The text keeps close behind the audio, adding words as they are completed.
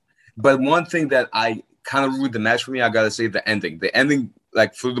But one thing that I kind of ruined the match for me, I gotta say, the ending. The ending,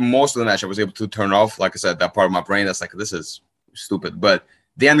 like for the most of the match, I was able to turn off. Like I said, that part of my brain that's like, this is stupid. But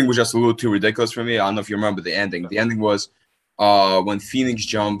the ending was just a little too ridiculous for me. I don't know if you remember the ending. The ending was when Phoenix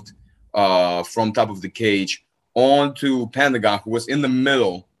jumped from top of the cage onto Pentagon, who was in the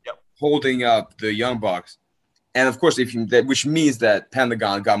middle, holding up the Young Bucks. And of course, which means that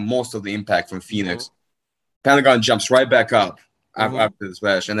Pentagon got most of the impact from Phoenix. Pentagon jumps right back up after the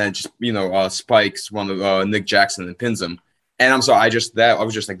smash, and then just spikes one of Nick Jackson and pins him. And I'm sorry, I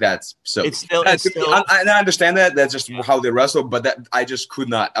was just like, that's so. It's still. I understand that. That's just how they wrestle, but that I just could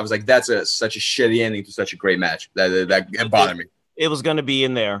not. I was like, that's such a shitty ending to such a great match. That bothered me. It was going to be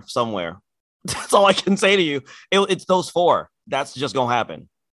in there somewhere. That's all I can say to you. It's those four. That's just gonna happen.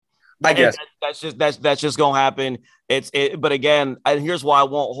 I guess that's just gonna happen. But again, and here's why I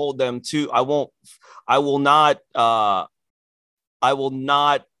won't hold them to. I won't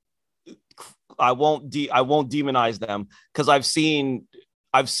demonize them, because I've seen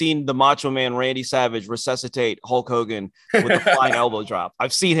the Macho Man Randy Savage resuscitate Hulk Hogan with a flying elbow drop.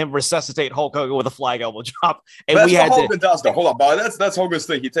 I've seen him resuscitate Hulk Hogan with a flying elbow drop. And that's what Hogan does, though. Hold on, bro. That's Hogan's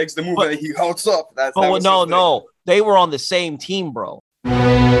thing. He takes the move and he hulks up. No. They were on the same team, bro.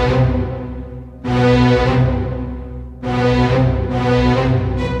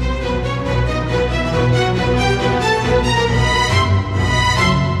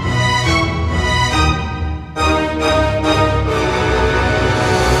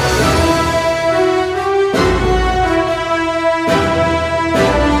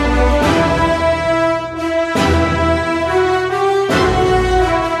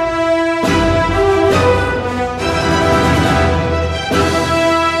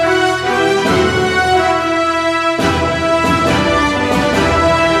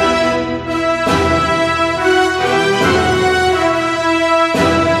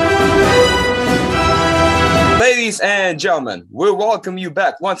 And gentlemen, we welcome you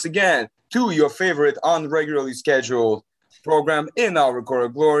back once again to your favorite unregularly scheduled program in our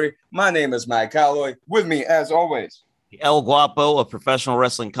recorded glory. My name is Mike Calloy. With me, as always, El Guapo of professional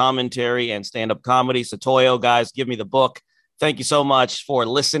wrestling commentary and stand-up comedy. Satoyo, guys, give me the book. Thank you so much for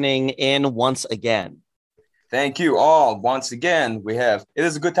listening in once again. Thank you all once again. It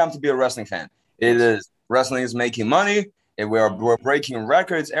is a good time to be a wrestling fan. Wrestling is making money. And we're breaking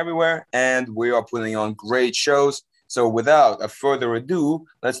records everywhere, and we are putting on great shows. So without a further ado,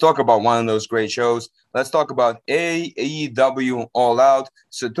 let's talk about one of those great shows. Let's talk about AEW All Out.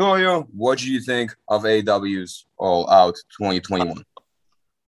 Satoyo, what do you think of AEW's All Out 2021?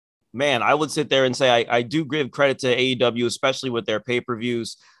 Man, I would sit there and say I do give credit to AEW, especially with their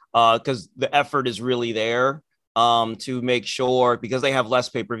pay-per-views, because the effort is really there to make sure, because they have less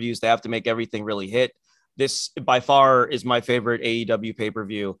pay-per-views, they have to make everything really hit. This by far is my favorite AEW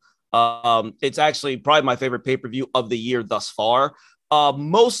pay-per-view. It's actually probably my favorite pay-per-view of the year thus far,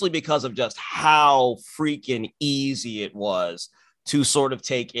 mostly because of just how freaking easy it was to sort of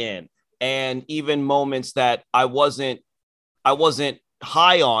take in. And even moments that I wasn't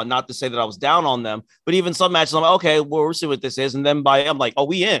high on, not to say that I was down on them, but even some matches I'm like, okay, well, we'll see what this is. And then I'm like, oh,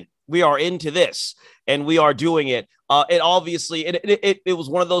 we are into this and we are doing it. It obviously, it was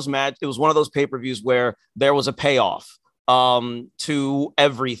one of those it was one of those pay-per-views where there was a payoff to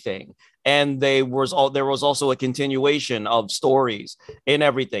everything. And there was also a continuation of stories in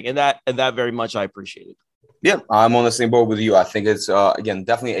everything. And that very much I appreciated. Yeah, I'm on the same boat with you. I think it's, again,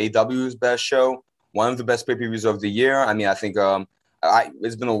 definitely AEW's best show. One of the best pay-per-views of the year. I mean, I think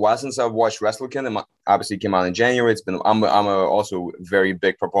it's been a while since I've watched Wrestle Kingdom. Obviously, it came out in January. I'm also very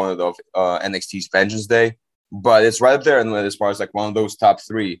big proponent of NXT's Vengeance Day, but it's right up there. And as far as like one of those top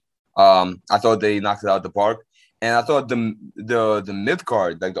three, I thought they knocked it out of the park. And I thought the mid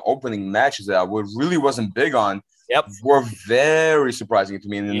card, like the opening matches that I really wasn't big on, were very surprising to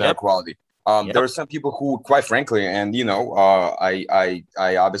me in their quality. There are some people who, quite frankly, and I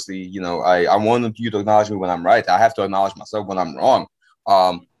obviously, I wanted you to acknowledge me when I'm right. I have to acknowledge myself when I'm wrong.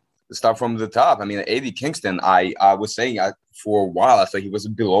 Start from the top. I mean, Eddie Kingston, I was saying for a while, I thought he was a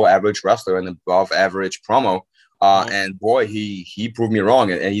below average wrestler and above average promo. And boy, he proved me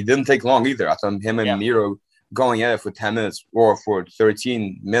wrong, and he didn't take long either. I thought him and Miro going at it for 10 minutes or for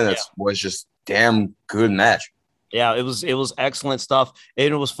 13 minutes was just damn good match. Yeah, it was excellent stuff.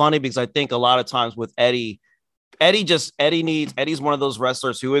 And it was funny because I think a lot of times with Eddie's one of those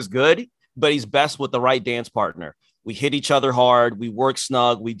wrestlers who is good, but he's best with the right dance partner. We hit each other hard. We work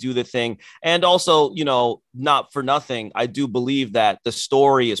snug. We do the thing. And also, not for nothing, I do believe that the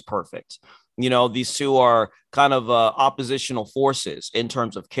story is perfect. You know, these two are kind of oppositional forces in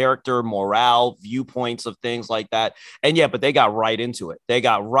terms of character, morale, viewpoints of things like that. And yeah, but they got right into it. They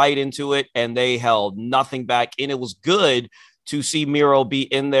got right into it and they held nothing back. And it was good to see Miro be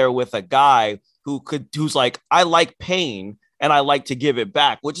in there with a guy who's like, I like pain and I like to give it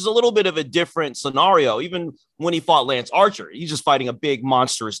back, which is a little bit of a different scenario. Even when he fought Lance Archer, he's just fighting a big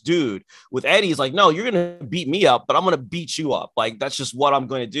monstrous dude. With Eddie, he's like, no, you're going to beat me up, but I'm going to beat you up. Like, that's just what I'm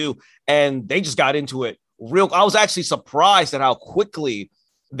going to do. And they just got into it I was actually surprised at how quickly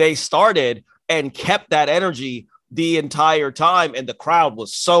they started and kept that energy the entire time. And the crowd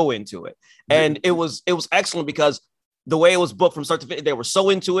was so into it. And it was excellent because the way it was booked from start to finish, they were so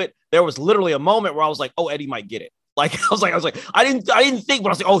into it. There was literally a moment where I was like, oh, Eddie might get it. Like, I was like, I didn't think, but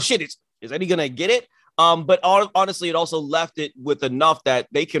I was like, oh shit, is Eddie going to get it? But honestly, it also left it with enough that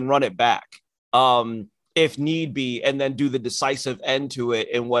they can run it back if need be, and then do the decisive end to it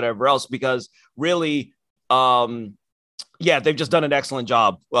and whatever else, because really, they've just done an excellent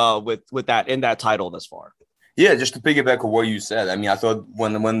job with that in that title thus far. Yeah, just to piggyback on what you said. I mean, I thought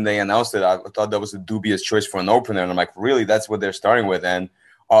when they announced it, I thought that was a dubious choice for an opener. And I'm like, really? That's what they're starting with? And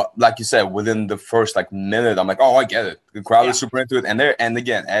like you said, within the first minute, I'm like, oh, I get it. The crowd is super into it. And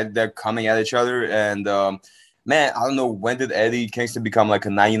they're coming at each other. And man, I don't know, when did Eddie Kingston become like a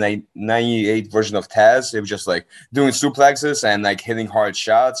 98 version of Taz? It was just like doing suplexes and like hitting hard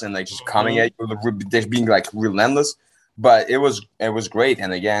shots and like just coming at you, just being like relentless. But it was great.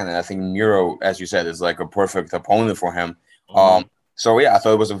 And again, I think Miro, as you said, is like a perfect opponent for him. So yeah, I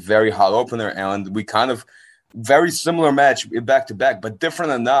thought it was a very hot opener, and we kind of very similar match back to back, but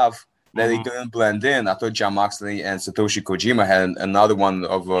different enough that they didn't blend in. I thought Jon Moxley and Satoshi Kojima had another one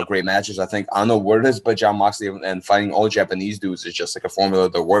of great matches. I think, I don't know what it is, but Jon Moxley and fighting all Japanese dudes is just like a formula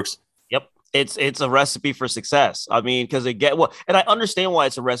that works. Yep. It's a recipe for success. I mean, because and I understand why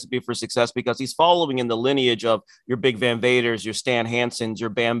it's a recipe for success, because he's following in the lineage of your big Van Vaders, your Stan Hansens, your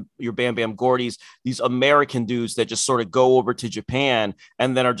Bam Bam Gordys, these American dudes that just sort of go over to Japan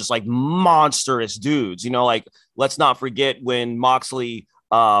and then are just like monstrous dudes. You know, like, let's not forget when Moxley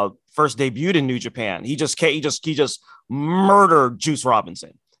first debuted in New Japan, he just murdered Juice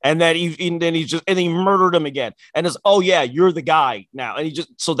Robinson. And then he murdered him again. And it's, oh yeah, you're the guy now. And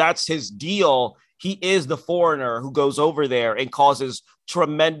so that's his deal. He is the foreigner who goes over there and causes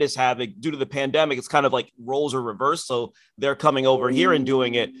tremendous havoc. Due to the pandemic, it's kind of like roles are reversed. So they're coming over here and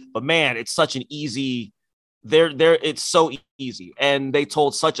doing it. But man, it's such an easy, it's so easy. And they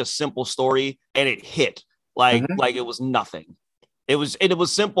told such a simple story and it hit like it was nothing. It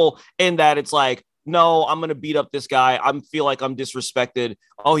was simple in that it's like, no, I'm going to beat up this guy. I feel like I'm disrespected.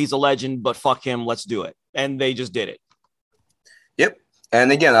 Oh, he's a legend, but fuck him. Let's do it. And they just did it. Yep.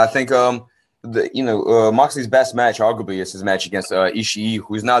 And again, I think, Moxley's best match arguably is his match against Ishii,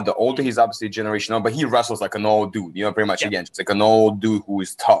 who's not the older. He's obviously a generation old, but he wrestles like an old dude, pretty much again, just like an old dude who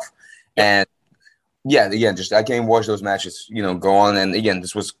is tough. And yeah, again, just I can't watch those matches, go on. And again,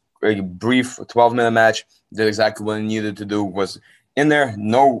 this was a brief 12-minute match. Did exactly what it needed to do, was in there,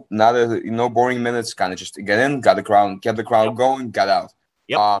 no boring minutes, kind of just get in, kept the crowd going, got out.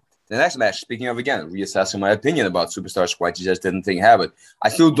 Yep. The next match, speaking of, again, reassessing my opinion about Superstar Squad, you just didn't think have it. I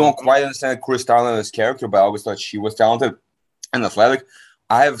still don't quite understand Chris Starlin's character, but I always thought she was talented and athletic.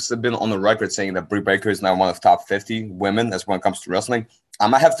 I have been on the record saying that Britt Baker is now one of the top 50 women as when it comes to wrestling. I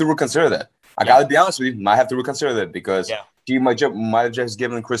might have to reconsider that. I got to be honest with you, might have to reconsider that, because she might have just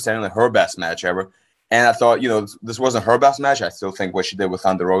given Chris Starlin her best match ever. And I thought, this wasn't her best match. I still think what she did with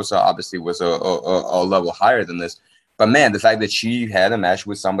Thunder Rosa obviously was a level higher than this. But man, the fact that she had a match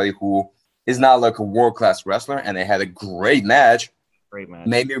with somebody who is not like a world-class wrestler, and they had a great match,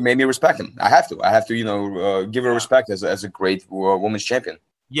 made me respect him. I have to, give her respect as a great women's champion.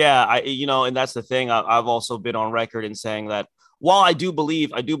 Yeah, and that's the thing. I've also been on record in saying that while I do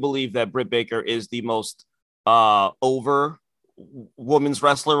believe that Britt Baker is the most over women's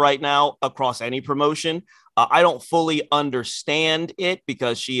wrestler right now across any promotion, I don't fully understand it,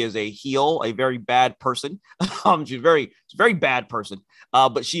 because she is a heel, a very bad person. She's a very bad person,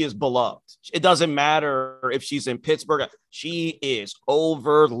 but she is beloved. It doesn't matter if she's in Pittsburgh. She is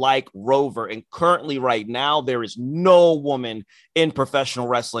over like Rover. And currently right now, there is no woman in professional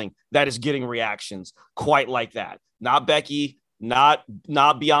wrestling that is getting reactions quite like that. Not Becky, not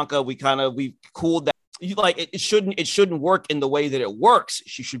Bianca. We cooled that. It shouldn't work in the way that it works.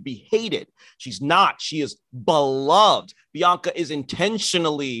 She should be hated. She's not. She is beloved. Bianca is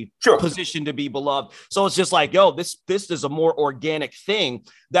intentionally positioned to be beloved. So it's just like, this is a more organic thing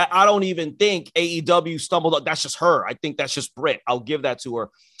that I don't even think AEW stumbled up. That's just her. I think that's just Britt. I'll give that to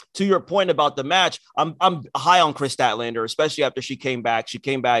her. To your point about the match, I'm high on Chris Statlander, especially after she came back. She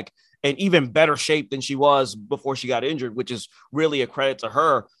came back in even better shape than she was before she got injured, which is really a credit to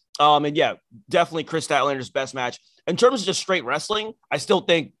her. And yeah, definitely Kris Statlander's best match. In terms of just straight wrestling, I still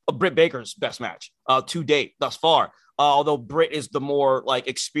think Britt Baker's best match to date thus far. Although Britt is the more like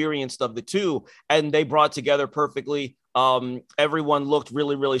experienced of the two, and they brought together perfectly. Everyone looked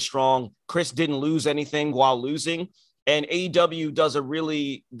really, really strong. Kris didn't lose anything while losing. And AEW does a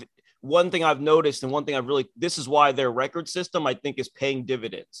really, one thing I've noticed and one thing I've really, this is why their record system, I think, is paying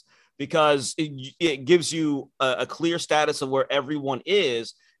dividends, because it gives you a clear status of where everyone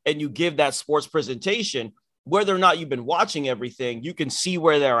is, and you give that sports presentation. Whether or not you've been watching everything, you can see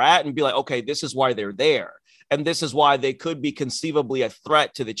where they're at and be like, okay, this is why they're there. And this is why they could be conceivably a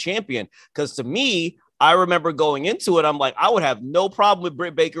threat to the champion. Because to me, I remember going into it, I'm like, I would have no problem with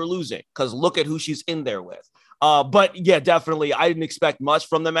Britt Baker losing, because look at who she's in there with. But yeah, definitely, I didn't expect much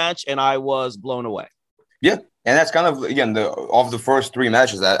from the match, and I was blown away. Yeah, and that's kind of, again, of the first three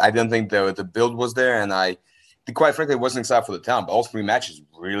matches, that I didn't think the build was there, and I, quite frankly, wasn't excited for the talent. But all three matches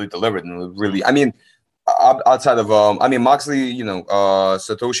really delivered, and really, I mean, outside of Moxley,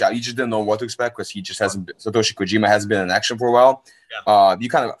 Satoshi, you just didn't know what to expect, because he just hasn't been, Satoshi Kojima hasn't been in action for a while.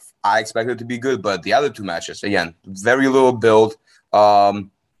 Yeah. I expected it to be good, but the other two matches, again, very little build,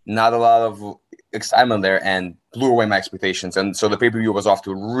 not a lot of excitement there, and blew away my expectations. And so the pay-per-view was off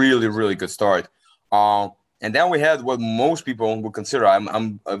to a really, really good start. And then we had what most people would consider,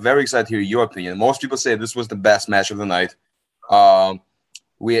 I'm very excited to hear your opinion. Most people say this was the best match of the night. And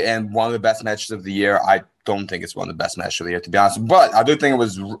one of the best matches of the year. I don't think it's one of the best matches of the year, to be honest. But I do think it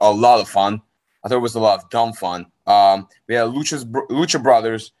was a lot of fun. I thought it was a lot of dumb fun. We had Lucha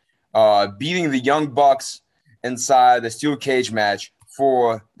Brothers beating the Young Bucks inside the steel cage match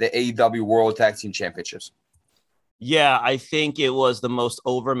for the AEW World Tag Team Championships. Yeah, I think it was the most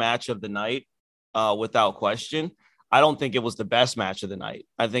over match of the night, without question. I don't think it was the best match of the night.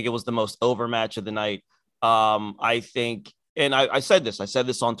 I think it was the most over match of the night. I think, and I said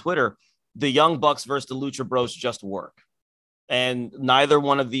this on Twitter, the Young Bucks versus the Lucha Bros just work. And neither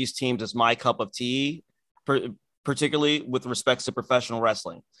one of these teams is my cup of tea, particularly with respect to professional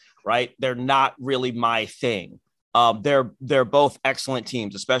wrestling, right? They're not really my thing. They're both excellent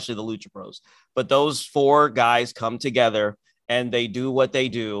teams, especially the Lucha Bros. But those four guys come together and they do what they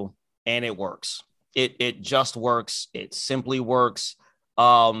do, and it works. It just works. It simply works.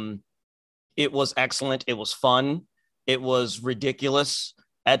 It was excellent. It was fun. It was ridiculous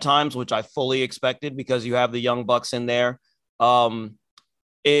at times, which I fully expected, because you have the Young Bucks in there.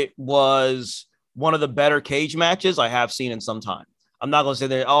 It was one of the better cage matches I have seen in some time. I'm not going to say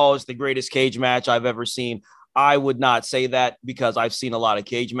that, it's the greatest cage match I've ever seen. I would not say that, because I've seen a lot of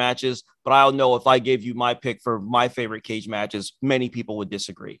cage matches, but I don't know if I gave you my pick for my favorite cage matches, many people would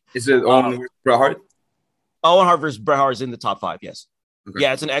disagree. Is it Owen versus Bret Hart? Owen Hart versus Bret Hart is in the top 5. Yes. Okay. Yeah.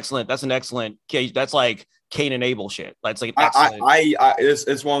 That's an excellent cage. That's like Cain and Abel shit. That's like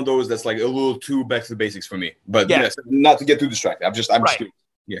it's one of those that's like a little too back to the basics for me, but yeah, yes, not to get too distracted. I'm just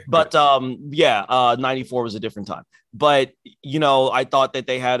yeah. But 94 was a different time. But, I thought that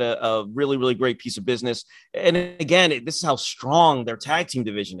they had a really, really great piece of business. And again, this is how strong their tag team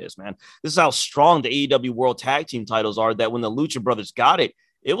division is, man. This is how strong the AEW World Tag Team titles are, that when the Lucha Brothers got it,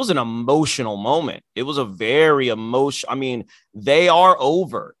 it was an emotional moment. It was a very emotional. I mean, they are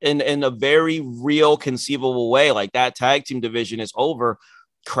over in a very real, conceivable way. Like, that tag team division is over.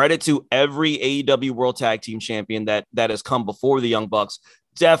 Credit to every AEW World Tag Team champion that has come before the Young Bucks.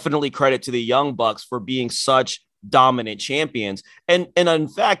 Definitely credit to the Young Bucks for being such dominant champions, and in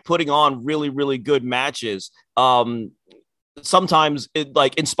fact putting on really, really good matches. Sometimes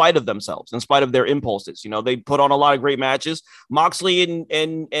in spite of themselves, in spite of their impulses, they put on a lot of great matches. Moxley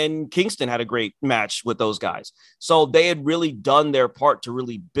and Kingston had a great match with those guys. So they had really done their part to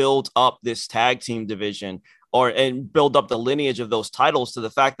really build up this tag team division, and build up the lineage of those titles, to the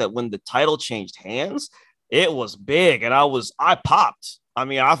fact that when the title changed hands, it was big. And I popped. I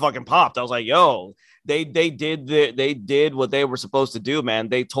mean, I fucking popped. I was like, yo, they did what they were supposed to do, man.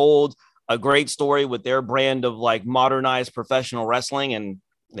 They told a great story with their brand of like modernized professional wrestling, and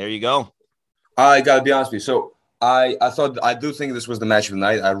there you go. I gotta be honest with you. So I do think this was the match of the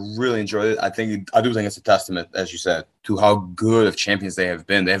night. I really enjoyed it. I do think it's a testament, as you said, to how good of champions they have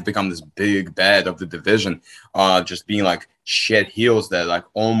been. They have become this big bad of the division, just being like shit heels that like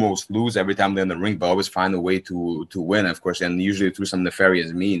almost lose every time they're in the ring, but always find a way to win, of course, and usually through some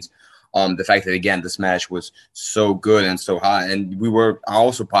nefarious means. The fact that, again, this match was so good and so hot, and I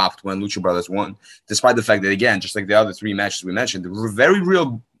also popped when Lucha Brothers won, despite the fact that, again, just like the other three matches we mentioned, there were very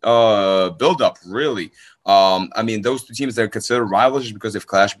real build up, really. I mean, those two teams, they're considered rivals just because they've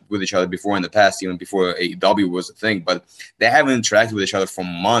clashed with each other before in the past, even before AEW was a thing. But they haven't interacted with each other for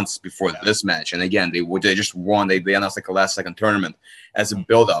months before this match. And again, they just won. They announced like a last second tournament as a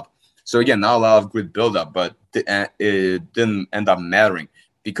build up. So again, not a lot of good build up, but it didn't end up mattering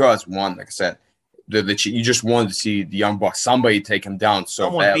because one, like I said, you just wanted to see the Young Bucks, somebody take him down so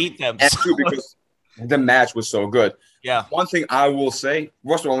Someone beat them. And two, because the match was so good. Yeah. One thing I will say,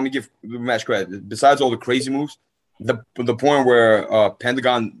 first of all, let me give the match credit. Besides all the crazy moves, the point where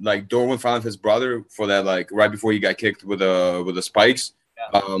Pentagon like dove in front of his brother for that, like right before he got kicked with the spikes.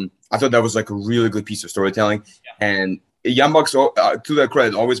 Yeah. I thought that was like a really good piece of storytelling. Yeah. And Young Bucks, to their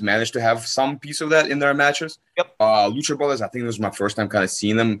credit, always managed to have some piece of that in their matches. Yep. Lucha Brothers, I think this was my first time kind of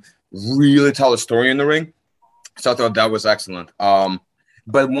seeing them really tell a story in the ring. So I thought that was excellent.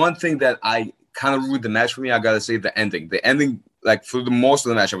 But one thing that I kind of ruined the match for me, I gotta say, the ending. The ending, like for the most of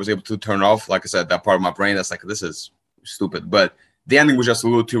the match, I was able to turn off. Like I said, that part of my brain that's like, this is stupid. But the ending was just a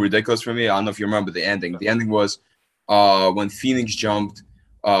little too ridiculous for me. I don't know if you remember the ending. The ending was when Phoenix jumped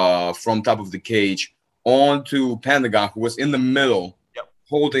from top of the cage onto Pentagon, who was in the middle,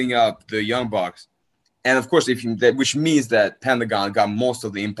 holding up the Young Bucks. And of course, which means that Pentagon got most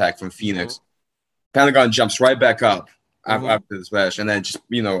of the impact from Phoenix. Pentagon jumps right back up after the smash, and then just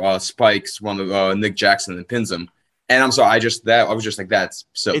spikes one of Nick Jackson and pins him. And I'm sorry, I was just like, that's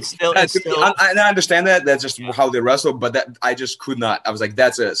so. It's still. I understand that. That's just how they wrestle, but that I just could not. I was like,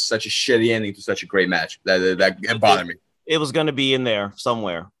 that's such a shitty ending to such a great match. That bothered me. It was going to be in there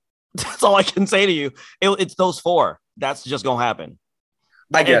somewhere. That's all I can say to you. It's those four. That's just gonna happen.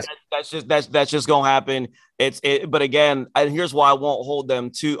 I guess that's just gonna happen. But again, and here's why I won't hold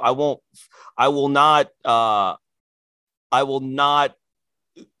them to. I will not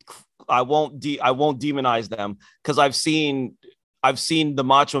demonize them, because I've seen the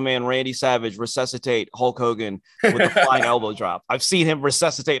Macho Man Randy Savage resuscitate Hulk Hogan with a flying elbow drop. I've seen him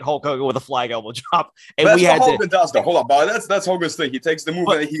resuscitate Hulk Hogan with a flying elbow drop. And that's what Hogan does, though. Hold up, bro. That's Hogan's thing. He takes the move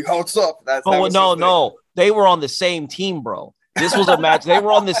and he hulks up. No. They were on the same team, bro. This was a match. They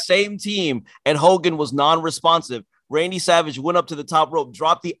were on the same team, and Hogan was non-responsive. Randy Savage went up to the top rope,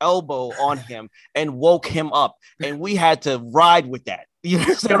 dropped the elbow on him, and woke him up. And we had to ride with that. You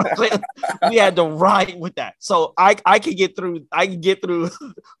understand what I'm saying? We had to ride with that. So I can get through. I can get through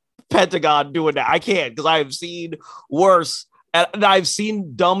Pentagon doing that. I can't, because I have seen worse, and I've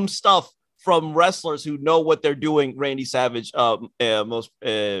seen dumb stuff from wrestlers who know what they're doing. Randy Savage, most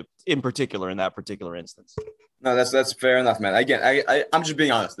in particular, in that particular instance. No, that's fair enough, man. Again, I'm just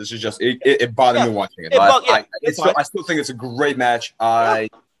being honest. This is just it bothered me watching it. I still think it's a great match. I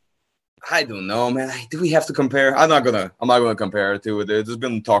don't know, man. Do we have to compare? I'm not gonna compare it to it. There's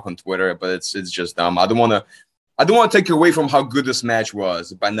been talk on Twitter, but it's just dumb. I don't want to take you away from how good this match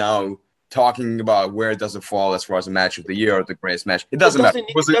was by now talking about where it doesn't fall as far as the match of the year or the greatest match. It doesn't matter.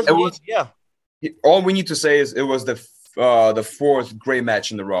 All we need to say is it was the fourth great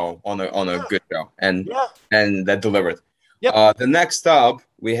match in a row on a good show, and that delivered. Yep. The next up,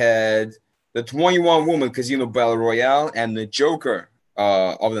 we had the 21-woman Casino Battle Royale, and the Joker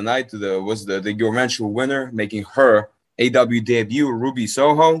of the night was the eventual winner, making her AW debut, Ruby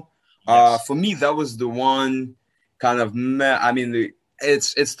Soho. Yes. For me, that was the one kind of I mean,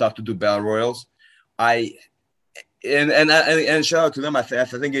 it's tough to do battle royals. And shout out to them. I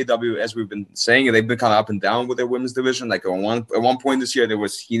think AW, as we've been saying, they've been kind of up and down with their women's division. Like at one point this year, they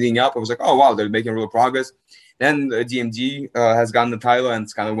was heating up. I was like, oh wow, they're making real progress. Then DMG has gotten the title and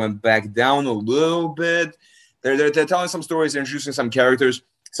it's kind of went back down a little bit. They're telling some stories, they're introducing some characters.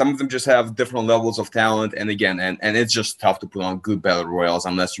 Some of them just have different levels of talent. And again, and it's just tough to put on good battle royals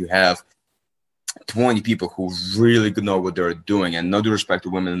unless you have 20 people who really know what they're doing. And no disrespect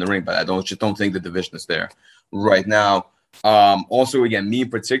to women in the ring, but I don't think the division is there right now. Also, again, me in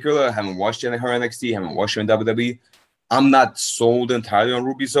particular, I haven't watched her NXT, haven't watched her in WWE. I'm not sold entirely on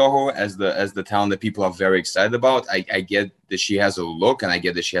Ruby Soho as the talent that people are very excited about. I get that she has a look, and I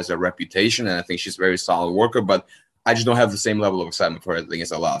get that she has a reputation, and I think she's a very solid worker, but I just don't have the same level of excitement for her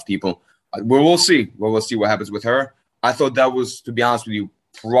against a lot of people. We'll see. We'll see what happens with her. I thought that was, to be honest with you,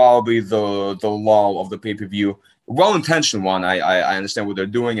 probably the lull of the pay-per-view. Well-intentioned one. I understand what they're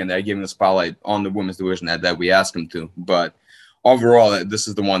doing, and they're giving the spotlight on the women's division that we asked them to. But overall, this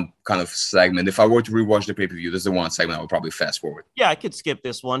is the one kind of segment. If I were to rewatch the pay-per-view, this is the one segment I would probably fast forward. Yeah, I could skip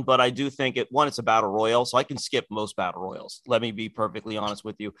this one, but I do think it's a battle royal, so I can skip most battle royals. Let me be perfectly honest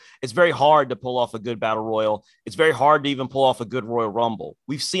with you. It's very hard to pull off a good battle royal. It's very hard to even pull off a good Royal Rumble.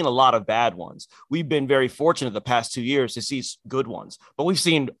 We've seen a lot of bad ones. We've been very fortunate the past 2 years to see good ones, but we've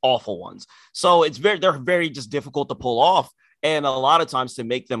seen awful ones. So they're very just difficult to pull off. And a lot of times to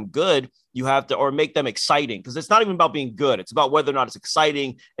make them good, you have to, or make them exciting, because it's not even about being good. It's about whether or not it's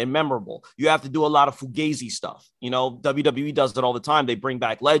exciting and memorable. You have to do a lot of fugazi stuff. You know, WWE does it all the time. They bring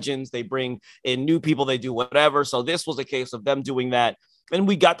back legends, they bring in new people, they do whatever. So this was a case of them doing that. And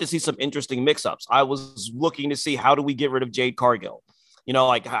we got to see some interesting mix-ups. I was looking to see, how do we get rid of Jade Cargill? You know,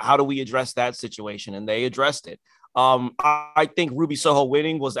 like, how do we address that situation? And they addressed it. I think Ruby Soho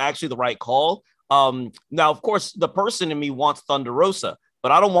winning was actually the right call. Now, of course, the person in me wants Thunder Rosa,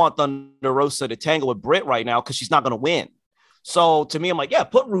 but I don't want Thunder Rosa to tangle with Britt right now because she's not going to win. So to me, I'm like, yeah,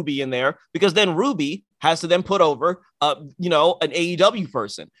 put Ruby in there, because then Ruby has to then put over, you know, an AEW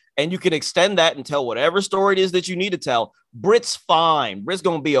person, and you can extend that and tell whatever story it is that you need to tell. Britt's fine. Britt's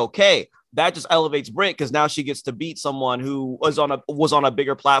going to be okay. That just elevates Britt, because now she gets to beat someone who was on a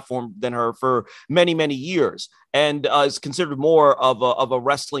bigger platform than her for many, many years, and is considered more of a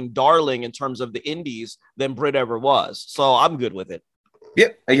wrestling darling in terms of the indies than Britt ever was. So I'm good with it. Yeah,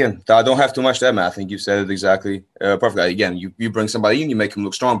 again, I don't have too much to add, man. I think you said it exactly perfectly. Again, you bring somebody in, you make him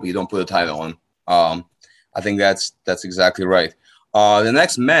look strong, but you don't put a title on. I think that's exactly right. The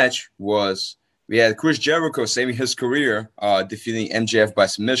next match was, we had Chris Jericho saving his career, defeating MJF by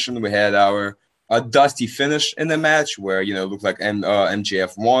submission. We had our dusty finish in the match where, you know, it looked like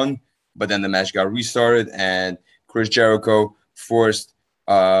MJF won, but then the match got restarted and Chris Jericho forced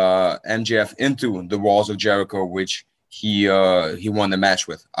MJF into the walls of Jericho, which he won the match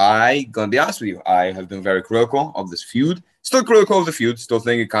with. Gonna be honest with you, I have been very critical of this feud. Still critical of the feud. Still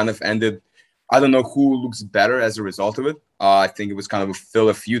think it kind of ended. I don't know who looks better as a result of it. I think it was kind of a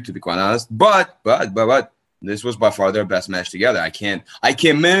filler feud, to be quite honest. But this was by far their best match together. I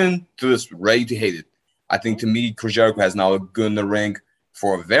came in to this ready to hate it. I think, to me, Chris Jericho has now looked good in the ring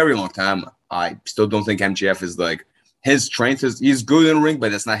for a very long time. I still don't think MJF is like his strength. He's good in the ring,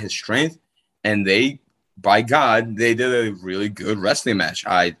 but that's not his strength. And by God, they did a really good wrestling match.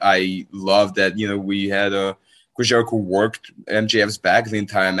 I love that, you know, we had Chris Jericho worked MJF's back the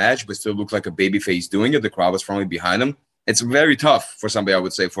entire match, but still looked like a babyface doing it. The crowd was firmly behind him. It's very tough for somebody, I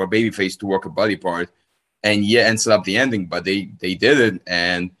would say, for a babyface to work a body part and set up the ending, but they did it.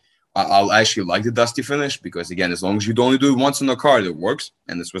 And I'll actually like the dusty finish, because, again, as long as you only do it once on the card, it works.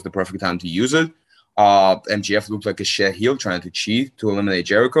 And this was the perfect time to use it. MJF looked like a shit heel trying to cheat to eliminate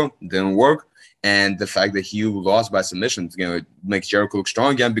Jericho. Didn't work. And the fact that he lost by submission, you know, makes Jericho look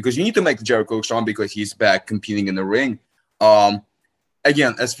strong again, because you need to make Jericho look strong because he's back competing in the ring.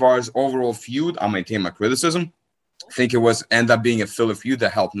 Again, as far as overall feud, I'll maintain my criticism. I think it ended up being a filler feud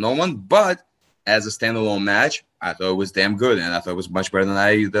that helped no one. But as a standalone match, I thought it was damn good, and I thought it was much better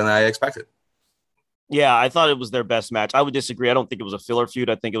than I expected. Yeah, I thought it was their best match. I would disagree. I don't think it was a filler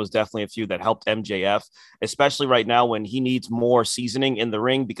feud. I think it was definitely a feud that helped MJF, especially right now when he needs more seasoning in the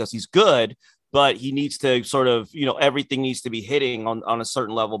ring, because he's good, but he needs to sort of, you know, everything needs to be hitting on a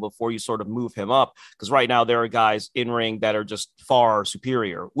certain level before you sort of move him up. Because right now there are guys in ring that are just far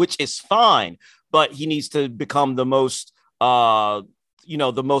superior, which is fine, but he needs to become the most, you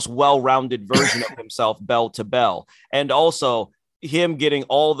know, the most well-rounded version of himself, bell to bell. And also him getting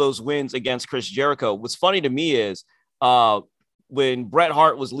all those wins against Chris Jericho. What's funny to me is when Bret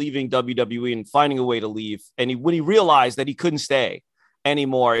Hart was leaving WWE and finding a way to leave, and when he realized that he couldn't stay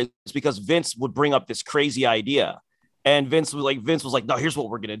anymore, it's because Vince would bring up this crazy idea, and Vince was like, no, here's what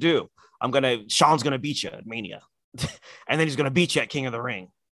we're gonna do. Sean's gonna beat you at Mania, and then he's gonna beat you at King of the Ring,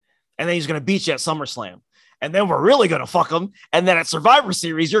 and then he's gonna beat you at SummerSlam, and then we're really gonna fuck him, and then at Survivor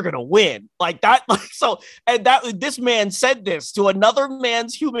Series you're gonna win, like that. Like, so, and that this man said this to another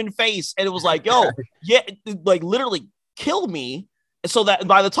man's human face, and it was like, yo, yeah, like literally kill me, so that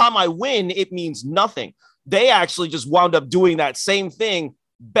by the time I win, it means nothing. They actually just wound up doing that same thing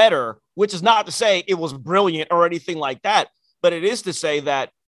better, which is not to say it was brilliant or anything like that, but it is to say that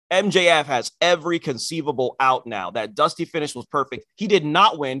MJF has every conceivable out now. That dusty finish was perfect. He did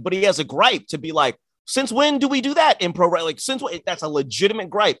not win, but he has a gripe to be like, since when do we do that in pro wrestling? Like, since when? That's a legitimate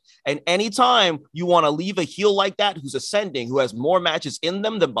gripe. And anytime you want to leave a heel like that, who's ascending, who has more matches in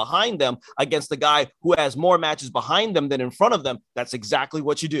them than behind them, against the guy who has more matches behind them than in front of them, that's exactly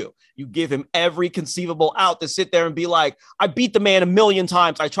what you do. You give him every conceivable out to sit there and be like, I beat the man 1,000,000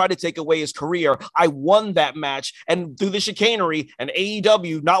 times. I tried to take away his career. I won that match. And through the chicanery and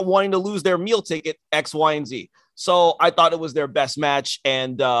AEW not wanting to lose their meal ticket, X, Y, and Z. So I thought it was their best match,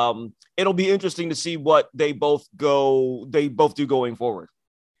 and it'll be interesting to see what they both do going forward.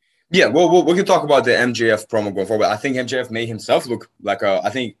 Yeah, well, we can talk about the MJF promo going forward. I think MJF made himself look like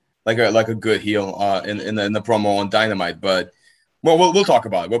a good heel in the promo on Dynamite. But we'll talk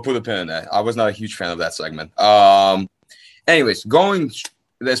about it. We'll put a pin in that. I was not a huge fan of that segment. Anyways, going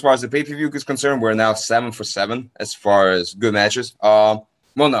as far as the pay-per-view is concerned, we're now 7 for 7 as far as good matches. Well,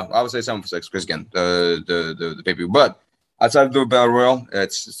 no, I would say 7 for 6 because again, the pay-per-view. But outside of the Battle Royal,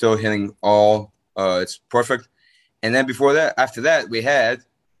 it's still hitting all. It's perfect. And then before that, after that, we had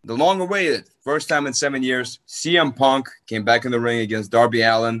the long-awaited first time in 7 years. CM Punk came back in the ring against Darby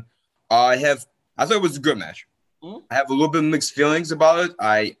Allin. I thought it was a good match. I have a little bit of mixed feelings about it.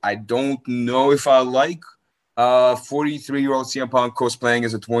 I don't know if I like 43-year-old CM Punk cosplaying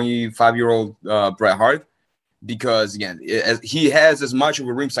as a 25-year-old Bret Hart, because again, he has as much of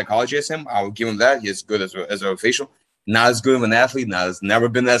a ring psychology as him. I will give him that. He's good as a facial, not as good of an athlete, has never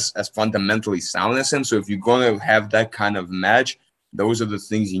been as fundamentally sound as him. So if you're going to have that kind of match, those are the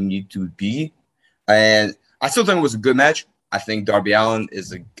things you need to be. And I still think it was a good match. I think Darby Allin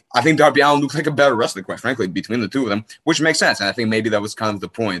looks like a better wrestler, quite frankly, between the two of them, which makes sense. And I think maybe that was kind of the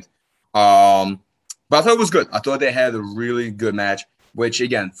point. But I thought it was good. I thought they had a really good match, which,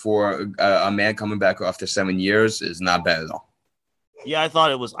 again, for a man coming back after 7 years is not bad at all. Yeah, I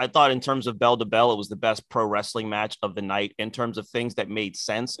thought in terms of bell to bell, it was the best pro wrestling match of the night in terms of things that made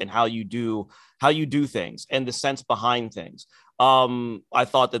sense and how you do things and the sense behind things. I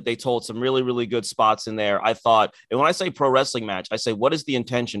thought that they told some really, really good spots in there. I thought, and when I say pro wrestling match, I say, what is the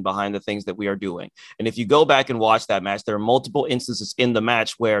intention behind the things that we are doing? And if you go back and watch that match, there are multiple instances in the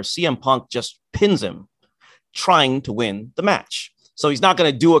match where CM Punk just pins him trying to win the match. So he's not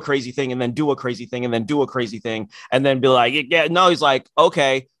going to do a crazy thing and then do a crazy thing and then do a crazy thing and then be like, yeah, no, he's like,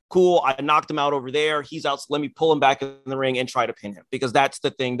 okay, cool. I knocked him out over there. He's out. So let me pull him back in the ring and try to pin him, because that's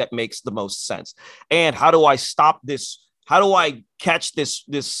the thing that makes the most sense. And how do I stop this? How do I catch this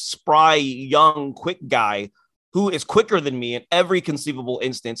spry, young, quick guy who is quicker than me in every conceivable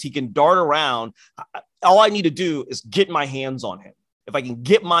instance? He can dart around. All I need to do is get my hands on him. If I can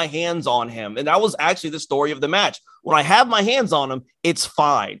get my hands on him, and that was actually the story of the match. When I have my hands on him, it's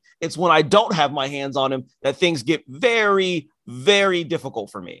fine. It's when I don't have my hands on him that things get very, very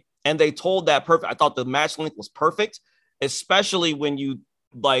difficult for me. And they told that perfect. I thought the match length was perfect, especially when you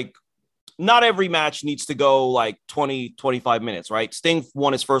like, not every match needs to go like 20, 25 minutes, right? Sting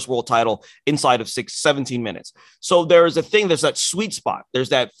won his first world title inside of 17 minutes. So there's that sweet spot. There's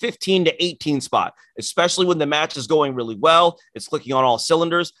that 15 to 18 spot, especially when the match is going really well. It's clicking on all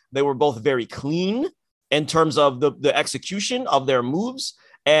cylinders. They were both very clean in terms of the execution of their moves.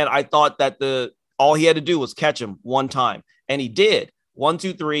 And I thought that all he had to do was catch him one time. And he did. 1,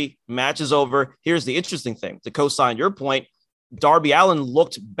 2, 3, match is over. Here's the interesting thing. To co-sign your point, Darby Allin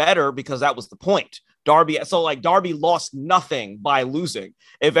looked better because that was the point. Darby lost nothing by losing.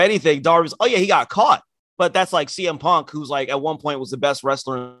 If anything, Darby's, he got caught. But that's like CM Punk, who's like at one point was the best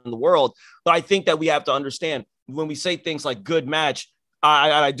wrestler in the world. But I think that we have to understand when we say things like good match,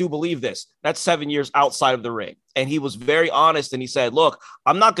 I do believe this. That's 7 years outside of the ring. And he was very honest. And he said, look,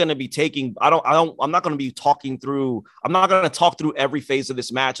 I'm not going to be I'm not going to be talking through. I'm not going to talk through every phase of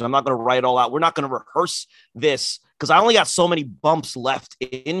this match. And I'm not going to write it all out. We're not going to rehearse this because I only got so many bumps left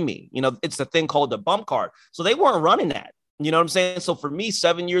in me. You know, it's the thing called the bump card. So they weren't running that. You know what I'm saying? So for me,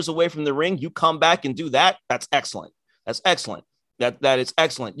 7 years away from the ring, you come back and do that. That's excellent. That's excellent. That is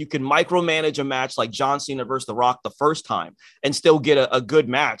excellent. You can micromanage a match like John Cena versus The Rock the first time and still get a good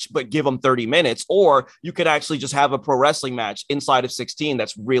match, but give them 30 minutes. Or you could actually just have a pro wrestling match inside of 16.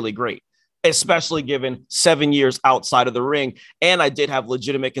 That's really great, especially given 7 years outside of the ring. And I did have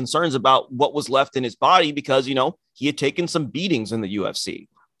legitimate concerns about what was left in his body because, you know, he had taken some beatings in the UFC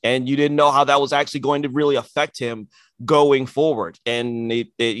and you didn't know how that was actually going to really affect him going forward. And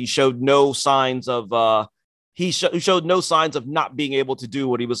he showed no signs of, he showed no signs of not being able to do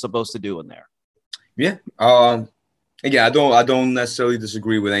what he was supposed to do in there. Yeah. Again, I don't necessarily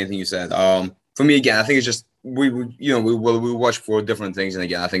disagree with anything you said. For me, again, I think it's just we watch for different things, and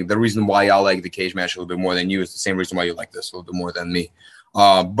again, I think the reason why I like the cage match a little bit more than you is the same reason why you like this a little bit more than me.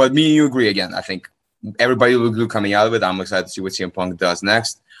 But me and you agree again. I think everybody looked good coming out of it. I'm excited to see what CM Punk does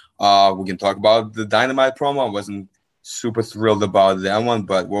next. We can talk about the Dynamite promo. I wasn't super thrilled about that one,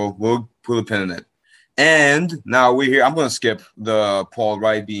 but we'll put a pin in it. And now we're here. I'm going to skip the Paul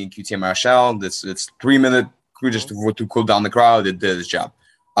Wright being QT Marshall. It's 3 minute just to cool down the crowd. It did its job.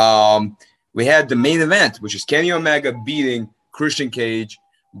 We had the main event, which is Kenny Omega beating Christian Cage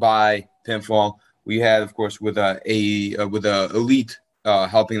by pinfall. We had, of course, with Elite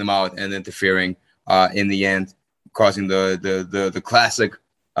helping them out and interfering in the end, causing the classic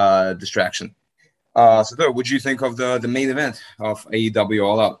distraction. So, what do you think of the main event of AEW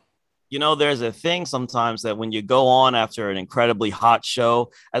All Out? You know, there's a thing sometimes that when you go on after an incredibly hot show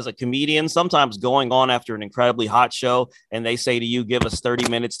as a comedian, sometimes going on after an incredibly hot show and they say to you, give us 30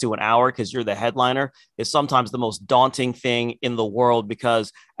 minutes to an hour because you're the headliner is sometimes the most daunting thing in the world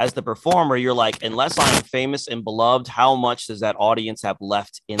because as the performer, you're like, unless I'm famous and beloved, how much does that audience have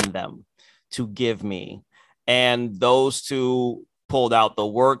left in them to give me? And those two pulled out the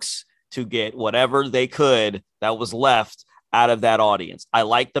works to get whatever they could that was left out of that audience. I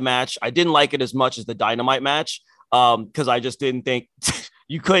liked the match. I didn't like it as much as the Dynamite match because I just didn't think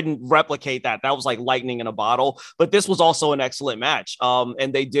you couldn't replicate that. That was like lightning in a bottle. But this was also an excellent match.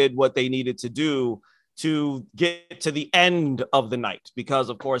 And they did what they needed to do to get to the end of the night because,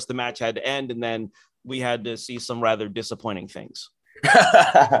 of course, the match had to end. And then we had to see some rather disappointing things.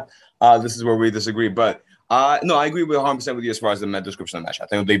 This is where we disagree. But no, I agree with 100% with you as far as the description of the match. I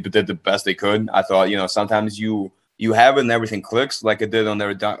think they did the best they could. I thought, sometimes you have it and everything clicks like it did on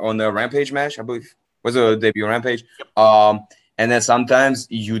their Rampage match, I believe. Was it a debut Rampage? Yep. And then sometimes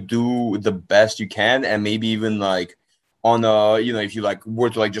you do the best you can, and maybe even like on if you like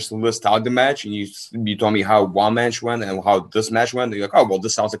were to like just list out the match and you told me how one match went and how this match went, you're like, oh well,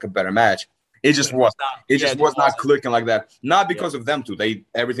 this sounds like a better match. It just was not clicking like that. Not because of them two.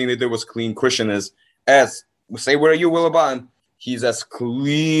 Everything they did was clean. Christian is, as say where you will about him, he's as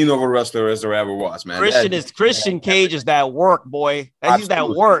clean of a wrestler as there ever was, man. Christian Cage is that work, boy. He's that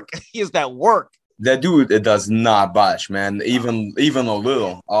work. He is that work. That dude, it does not botch, man. Even a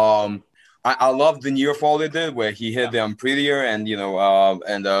little. I love the near fall they did where he hit them prettier and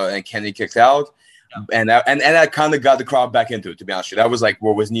and Kenny kicked out. Yeah. And that kind of got the crowd back into it, to be honest with you. That was like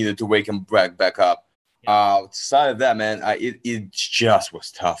what was needed to wake him back up. Aside of that, man, it just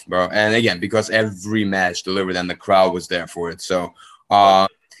was tough, bro. And again, because every match delivered and the crowd was there for it. So,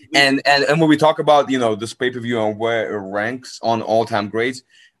 and when we talk about this pay per view and where it ranks on all time greats,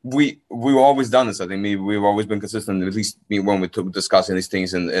 we've always done this. I think we've always been consistent. At least when we're discussing these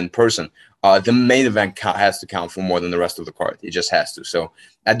things in person, the main event has to count for more than the rest of the card. It just has to. So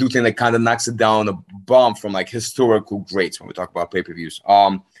I do think that kind of knocks it down a bump from like historical greats when we talk about pay per views.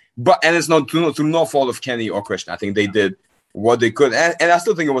 But it's not through no fault of Kenny or Christian. I think they did what they could, and I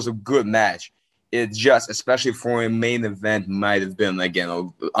still think it was a good match. It just, especially for a main event, might have been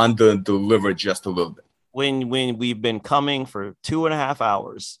again under delivered just a little bit. When we've been coming for 2.5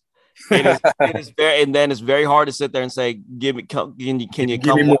 hours, it is very, and then it's very hard to sit there and say, can you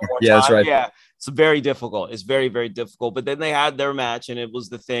come more? Yeah, that's right. Yeah, it's very difficult. It's very, very difficult. But then they had their match, and it was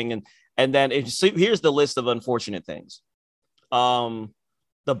the thing, and then here's the list of unfortunate things.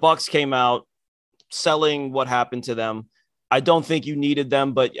 The Bucks came out selling what happened to them. I don't think you needed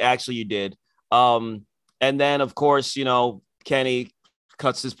them, but actually you did. And then, of course, Kenny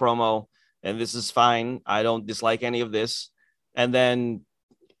cuts his promo, and this is fine. I don't dislike any of this. And then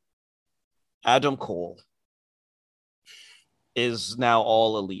Adam Cole is now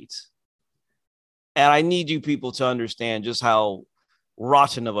all elite. And I need you people to understand just how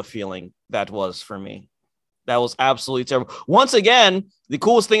rotten of a feeling that was for me. That was absolutely terrible. Once again, the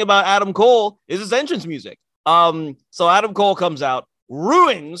coolest thing about Adam Cole is his entrance music. So Adam Cole comes out,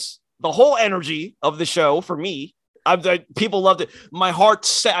 ruins the whole energy of the show for me. People loved it. My heart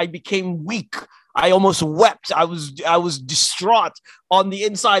set. I became weak. I almost wept. I was distraught on the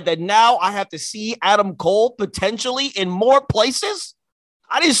inside that now I have to see Adam Cole potentially in more places.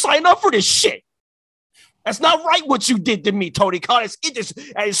 I didn't sign up for this shit. That's not right what you did to me, Tony Khan.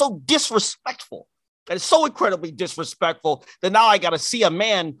 It's so disrespectful. And it's so incredibly disrespectful that now I got to see a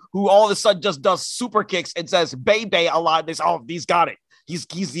man who all of a sudden just does super kicks and says, "Baby," a lot. This, oh, he's got it. He's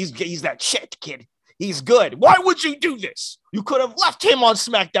that shit kid. He's good. Why would you do this? You could have left him on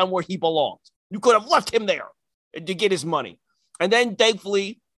SmackDown where he belongs. You could have left him there to get his money. And then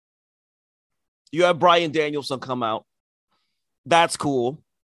thankfully, you have Bryan Danielson come out. That's cool.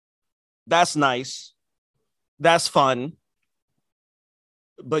 That's nice. That's fun.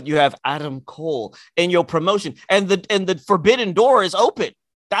 But you have Adam Cole in your promotion, and the forbidden door is open.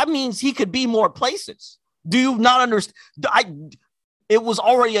 That means he could be more places. Do you not understand? It was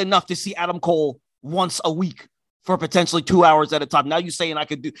already enough to see Adam Cole once a week for potentially 2 hours at a time. Now you're saying I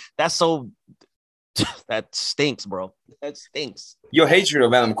could do that? So that stinks, bro. That stinks. Your hatred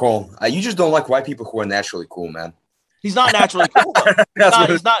of Adam Cole. You just don't like white people who are naturally cool, man. He's not naturally cool.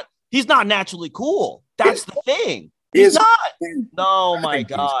 He's not naturally cool. That's the thing. He's not. No, my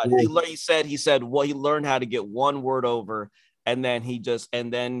God. He said, well, he learned how to get one word over,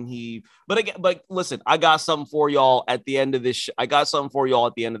 And then but listen, I got something for y'all at the end of this. I got something for y'all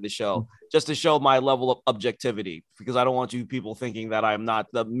at the end of the show, just to show my level of objectivity, because I don't want you people thinking that I am not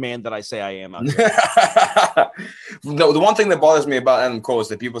the man that I say I am out here. No, the one thing that bothers me about Adam Cole is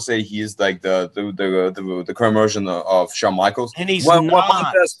that people say he's like the current version of Shawn Michaels. And he's when not.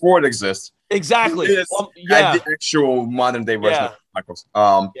 Montez Ford exists. Exactly. He is the actual modern day version of Michaels.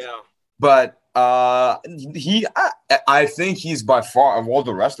 But I think he's by far of all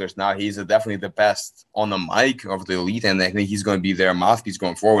the wrestlers now, he's definitely the best on the mic of the elite, and I think he's going to be their mouthpiece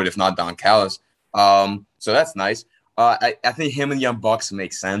going forward, if not Don Callis. So that's nice. I think him and Young Bucks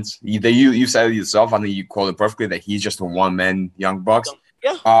make sense. You said it yourself. I think you called it perfectly that he's just a one-man Young Bucks.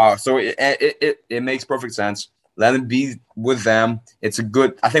 Yeah. So it makes perfect sense. Let him be with them. It's a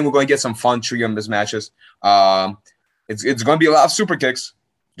good. I think we're going to get some fun trio mismatches. It's going to be a lot of super kicks.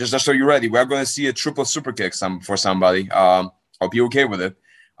 Just so you're ready, we're going to see a triple super kick for somebody. Hope you're okay with it.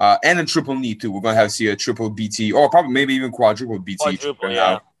 And a triple knee too. We're going to see a triple BT, or probably maybe even quadruple BT. Quadruple,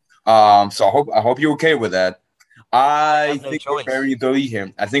 yeah. So I hope you're okay with that. I think we're burying the lead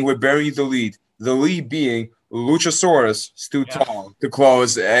here. I think we're burying the lead. The lead being Luchasaurus stood tall to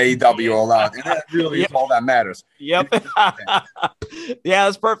close AEW all out. And that really is all that matters. Yep. Yeah,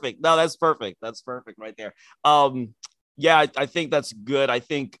 that's perfect. No, that's perfect. That's perfect right there. Yeah, I think that's good. I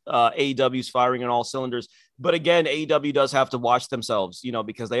think AEW is firing on all cylinders. But again, AEW does have to watch themselves,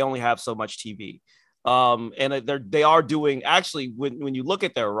 because they only have so much TV. And they are doing, actually, when you look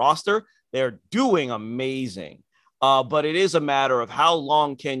at their roster, they're doing amazing. But it is a matter of how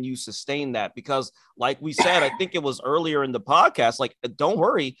long can you sustain that? Because like we said, I think it was earlier in the podcast, like, don't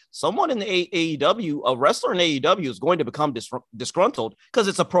worry, someone in the AEW, a wrestler in AEW is going to become disgruntled because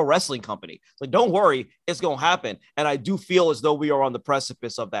it's a pro wrestling company. So don't worry, it's going to happen. And I do feel as though we are on the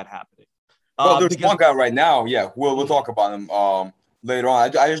precipice of that happening. Well, there's one guy right now. Yeah, we'll talk about him later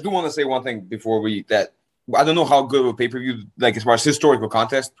on. I just do want to say one thing before I don't know how good of a pay-per-view, like as far as historical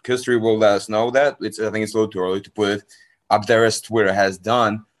context, history will let us know that. I think it's a little too early to put it up there as Twitter has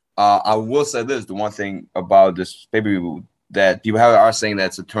done. I will say this, the one thing about this pay-per-view that people are saying that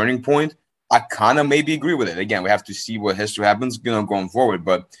it's a turning point, I kind of maybe agree with it. Again, we have to see what history happens going forward,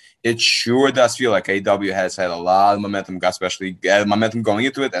 but it sure does feel like AEW has had a lot of momentum, especially momentum going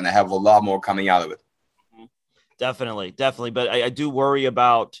into it, and they have a lot more coming out of it. Definitely. But I do worry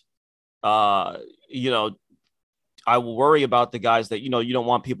about I will worry about the guys that, you don't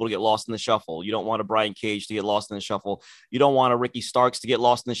want people to get lost in the shuffle. You don't want a Brian Cage to get lost in the shuffle. You don't want a Ricky Starks to get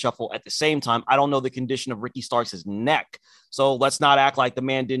lost in the shuffle. At the same time, I don't know the condition of Ricky Starks' neck. So let's not act like the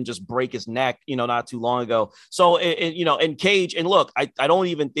man didn't just break his neck, not too long ago. So, and Cage, and look, I don't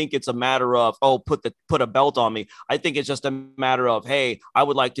even think it's a matter of, put a belt on me. I think it's just a matter of, hey, I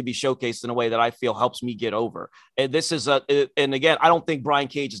would like to be showcased in a way that I feel helps me get over. And and again, I don't think Brian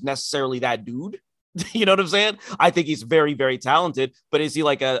Cage is necessarily that dude. You know what I'm saying? I think he's very, very talented, but is he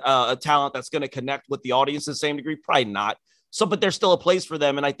like a talent that's going to connect with the audience to the same degree? Probably not. So, but there's still a place for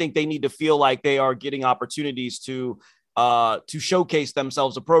them. And I think they need to feel like they are getting opportunities to showcase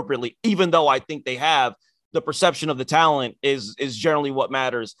themselves appropriately, even though I think they have the perception of the talent is generally what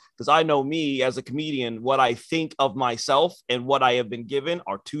matters. Because I know me as a comedian, what I think of myself and what I have been given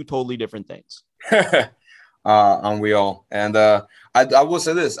are two totally different things. And we all, and I will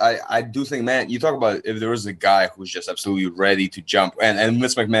say this, I do think, man, you talk about if there was a guy who's just absolutely ready to jump, and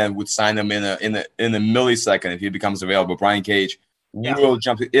Vince McMahon would sign him in a millisecond if he becomes available. Brian Cage will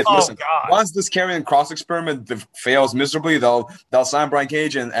jump. Once this Karrion Kross experiment fails miserably, they'll sign Brian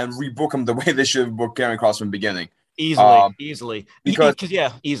Cage and rebook him the way they should have booked Karrion Kross from the beginning. Easily.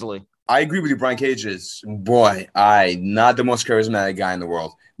 Easily. I agree with you. Brian Cage is, not the most charismatic guy in the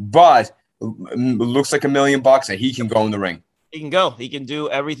world, but looks like $1 million and he can go in the ring. He can go. He can do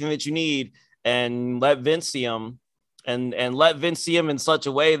everything that you need and let Vince see him and let Vince see him in such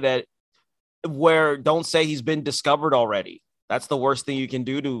a way that where don't say he's been discovered already. That's the worst thing you can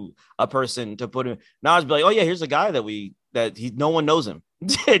do to a person, to put him. Now it's like, oh yeah, here's a guy no one knows him.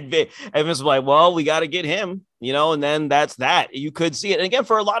 And Vince was like, well, we got to get him, and then that's that. You could see it. And again,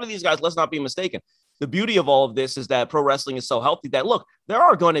 for a lot of these guys, let's not be mistaken. The beauty of all of this is that pro wrestling is so healthy that, look, there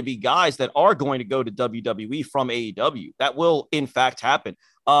are going to be guys that are going to go to WWE from AEW. That will, in fact, happen.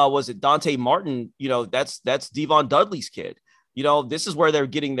 Was it Dante Martin? That's Devon Dudley's kid. This is where they're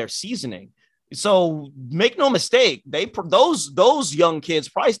getting their seasoning. So make no mistake, those young kids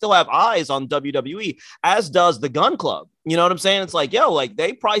probably still have eyes on WWE, as does the Gun Club. You know what I'm saying? It's like, yo, like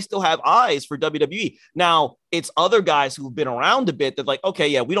they probably still have eyes for WWE. Now it's other guys who've been around a bit that like, okay,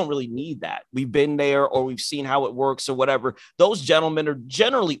 yeah, we don't really need that. We've been there or we've seen how it works or whatever. Those gentlemen are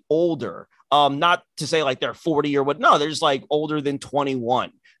generally older. Not to say like they're 40 or what. No, they're just like older than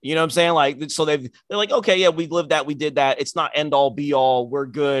 21. You know what I'm saying? Like, so they're like, okay, yeah, we lived that. We did that. It's not end all be all. We're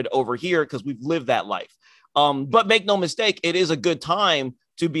good over here because we've lived that life. But make no mistake, it is a good time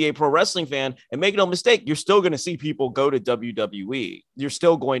to be a pro wrestling fan. And make no mistake, you're still going to see people go to WWE. You're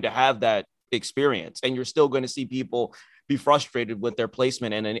still going to have that experience. And you're still going to see people be frustrated with their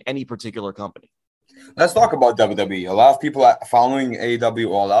placement in any particular company. Let's talk about WWE. A lot of people are following AEW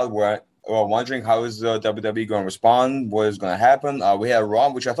All Out were wondering how is WWE going to respond, what is going to happen. We had Raw,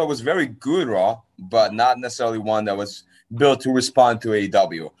 which I thought was very good Raw, but not necessarily one that was built to respond to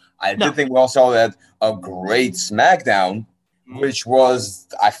AEW. I did think we also had a great SmackDown, which was,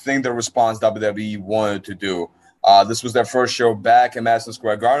 I think, the response WWE wanted to do. This was their first show back in Madison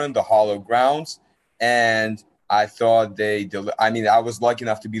Square Garden, the Hollow Grounds, and I thought I was lucky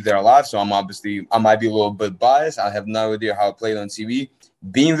enough to be there live, so I might be a little bit biased. I have no idea how it played on TV.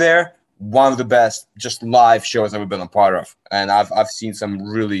 Being there, one of the best just live shows I've ever been a part of, and I've seen some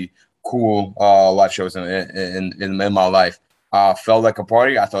really cool live shows in my life. Felt like a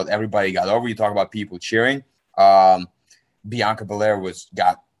party. I thought everybody got over. You talk about people cheering. Bianca Belair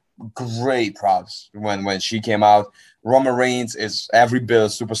got great props when she came out. Roman Reigns is every bit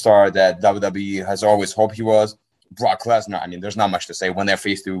of superstar that WWE has always hoped he was. Brock Lesnar, I mean, there's not much to say. When they're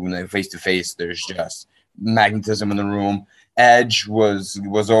face to face, there's just magnetism in the room. Edge was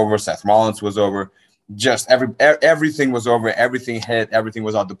over. Seth Rollins was over. Just everything was over. Everything hit. Everything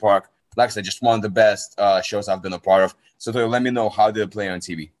was out the park. Like I said, just one of the best shows I've been a part of. So let me know, how did it play on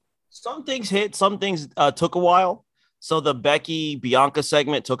TV? Some things hit. Some things took a while. So the Becky Bianca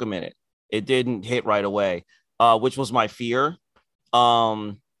segment took a minute. It didn't hit right away, which was my fear.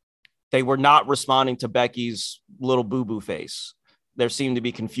 They were not responding to Becky's little boo-boo face. There seemed to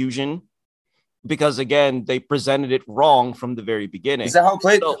be confusion because, again, they presented it wrong from the very beginning. Is that how it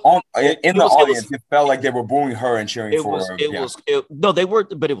played? So, in the audience, it felt like they were booing her and cheering for her. No, they were,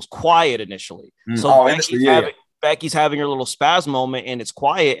 but it was quiet initially. So Becky's having her little spaz moment and it's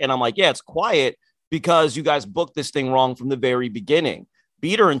quiet. And I'm like, yeah, it's quiet because you guys booked this thing wrong from the very beginning.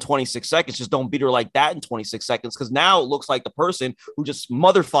 Beat her in 26 seconds. Just don't beat her like that in 26 seconds. Because now it looks like the person who just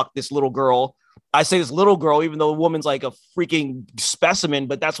motherfucked this little girl. I say this little girl, even though the woman's like a freaking specimen,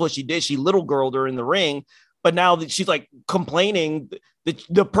 but that's what she did. She little girled her in the ring. But now that she's like complaining,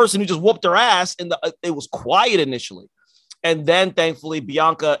 the person who just whooped her ass, and it was quiet initially. And then thankfully,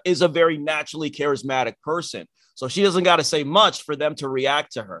 Bianca is a very naturally charismatic person. So she doesn't got to say much for them to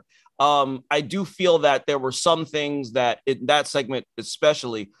react to her. I do feel that there were some things that in that segment,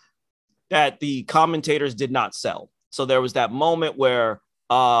 especially, that the commentators did not sell. So there was that moment where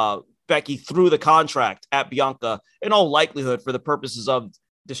Becky threw the contract at Bianca in all likelihood for the purposes of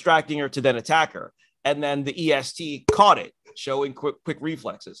distracting her to then attack her. And then the EST caught it, showing quick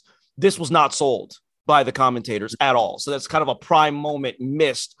reflexes. This was not sold by the commentators at all. So that's kind of a prime moment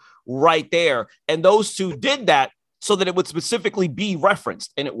missed right there. And those two did that so that it would specifically be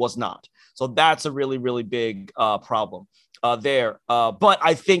referenced, and it was not. So that's a really, really big problem there. But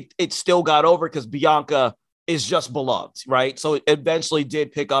I think it still got over because Bianca is just beloved, right? So it eventually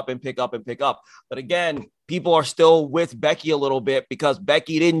did pick up. But again, people are still with Becky a little bit because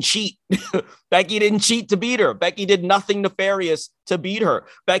Becky didn't cheat. Becky didn't cheat to beat her. Becky did nothing nefarious to beat her.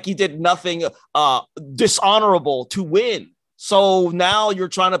 Becky did nothing dishonorable to win. So now you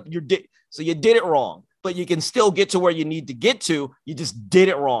did it wrong. But you can still get to where you need to get to. You just did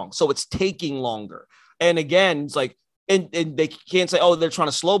it wrong. So it's taking longer. And again, it's like, and they can't say, oh, they're trying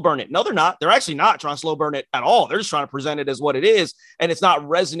to slow burn it. No, they're not. They're actually not trying to slow burn it at all. They're just trying to present it as what it is. And it's not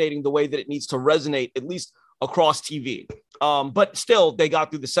resonating the way that it needs to resonate, at least across TV. But still, they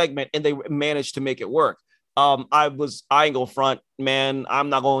got through the segment and they managed to make it work. I ain't gonna front, man. I'm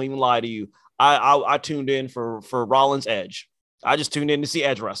not gonna even lie to you. I tuned in for Rollins Edge. I just tuned in to see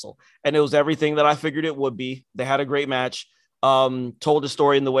Edge wrestle, and it was everything that I figured it would be. They had a great match, told the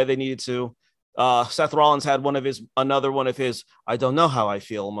story in the way they needed to. Seth Rollins had another one of his I don't know how I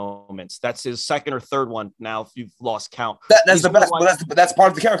feel moments. That's his second or third one now, if you've lost count. That's the best, but that's part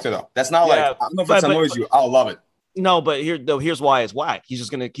of the character, though. That's not like, I don't know if that annoys you. I'll love it. No, but here's why it's whack. He's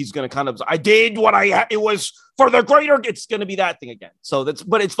gonna kind of, I did what it was for the greater. It's gonna be that thing again. So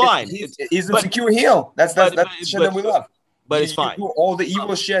but it's fine. He's a secure heel. That's shit that we love. But it's fine. You do all the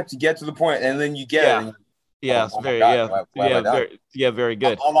evil shit to get to the point, and then you get it. Yes, Oh my very, God, yeah, what have I done? very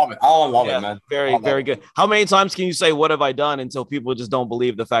good. I love it. I love it, Yeah, man. I very, love very it. good. How many times can you say "What have I done" until people just don't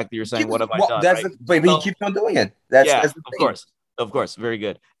believe the fact that you're He saying keeps, "What have I well, done"? that's Right. the, but he So keeps on doing it. yeah, That's the thing. of course, very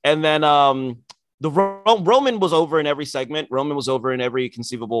good. And then Roman was over in every segment. Roman was over in every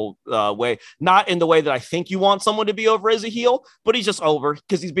conceivable way. Not in the way that I think you want someone to be over as a heel, but he's just over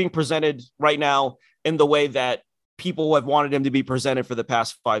because he's being presented right now in the way that people have wanted him to be presented for the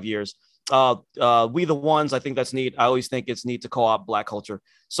past 5 years. We the ones, I think that's neat. I always think it's neat to co-op Black culture.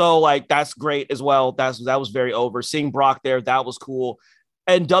 So like that's great as well. That was very over. Seeing Brock there, that was cool.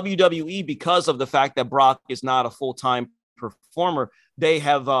 And WWE, because of the fact that Brock is not a full-time performer, they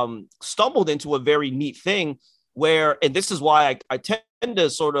have stumbled into a very neat thing where, and this is why I tend to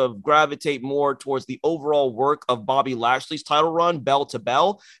sort of gravitate more towards the overall work of Bobby Lashley's title run, bell to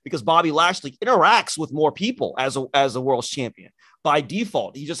bell, because Bobby Lashley interacts with more people as a world's champion. By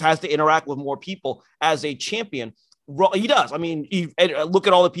default, he just has to interact with more people as a champion. He does. I mean, look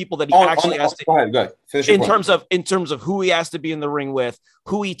at all the people that he actually has to. Go ahead, go ahead. Finish your point. In terms of who he has to be in the ring with,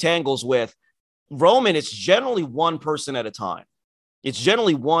 who he tangles with. Roman, it's generally one person at a time. It's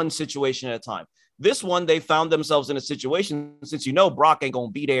generally one situation at a time. This one, they found themselves in a situation, since Brock ain't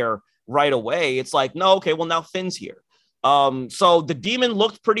gonna be there right away. It's like, no, okay, well now Finn's here. So the Demon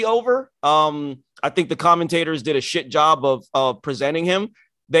looked pretty over. I think the commentators did a shit job of presenting him.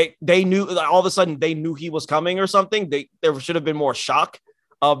 They knew, all of a sudden they knew he was coming or something. There should have been more shock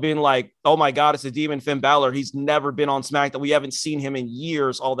of being like, oh my God, it's the Demon Finn Balor. He's never been on SmackDown. We haven't seen him in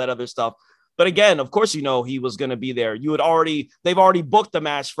years, all that other stuff. But again, of course, he was going to be there. They've already booked the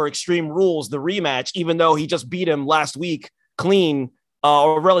match for Extreme Rules, the rematch, even though he just beat him last week clean,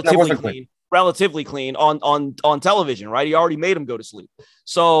 or relatively clean on television, right? He already made him go to sleep.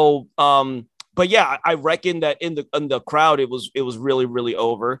 So, but yeah, I reckon that in the crowd, it was really, really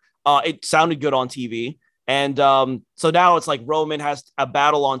over. It sounded good on TV. And so now it's like Roman has a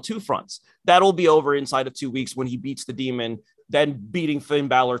battle on two fronts. That'll be over inside of 2 weeks when he beats the Demon, then beating Finn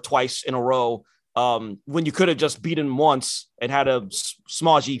Balor twice in a row, when you could have just beaten him once and had a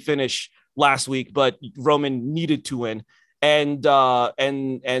smodgy finish last week, but Roman needed to win. And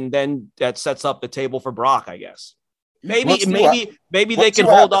then that sets up the table for Brock, I guess. Maybe they can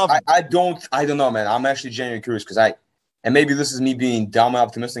hold off. I don't know, man. I'm actually genuinely curious because and maybe this is me being dumb and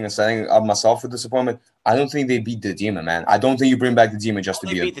optimistic and setting up myself for disappointment. I don't think they beat the Demon, man. I don't think you bring back the Demon just to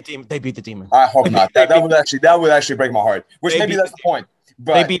beat the Demon. They beat the Demon. I hope not. That would actually break my heart. Which maybe that's the point.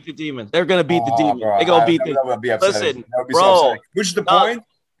 But they beat the Demon. They're gonna beat the Demon. They're gonna beat the. That would be upsetting. Listen, that would be bro. So which is the point?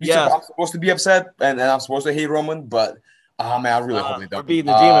 Yeah, I'm supposed to be upset and I'm supposed to hate Roman, but man, I really hope they don't. We're beating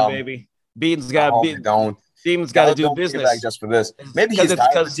the Demon, baby. Demon's got to do business just for this. Maybe he's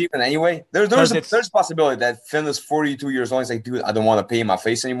tired of the Demon anyway. There's a possibility that Finn is 42 years old. He's like, dude, I don't want to pay my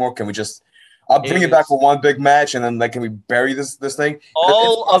face anymore. Can we just? I'll bring it back for one big match, and then can we bury this thing?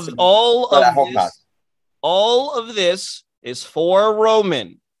 All of this is for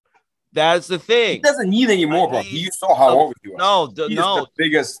Roman. That's the thing. He doesn't need any more, bro. You saw how over he was. No, he's the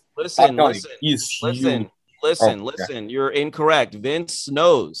biggest. Listen. You're incorrect. Vince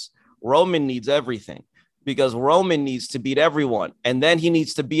knows Roman needs everything because Roman needs to beat everyone, and then he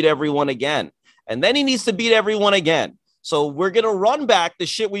needs to beat everyone again, and then he needs to beat everyone again. So we're going to run back the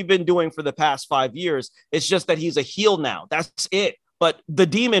shit we've been doing for the past 5 years. It's just that he's a heel now. That's it. But the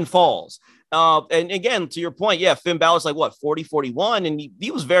Demon falls. And again, to your point, yeah, Finn Balor's like, 40, 41. And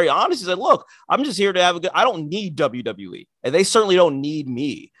he was very honest. He said, look, I'm just here to have a good, I don't need WWE. And they certainly don't need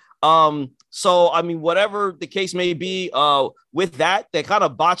me. So, I mean, whatever the case may be, with that, they kind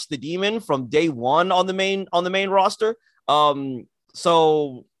of botched the Demon from day one on the main roster.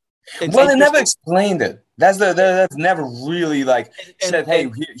 So they never explained it. That's never really said.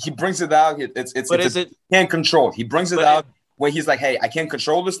 Hey, he brings it out. He can't control it. He brings it out where he's like, hey, I can't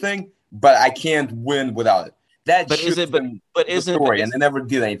control this thing, but I can't win without it. And they never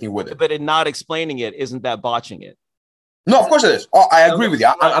did anything with it. But in not explaining it, isn't that botching it? No, of course it is. Oh, I agree with you.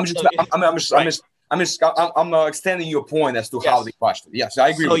 I'm extending your point as to how they botched it. Yes, I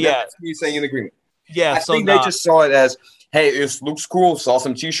agree with you. That's me saying in agreement. Yeah, I think they just saw it as, hey, it looks cool. Sell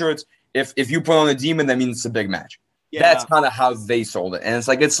some T-shirts. If you put on a Demon, that means it's a big match. Yeah. That's kind of how they sold it, and it's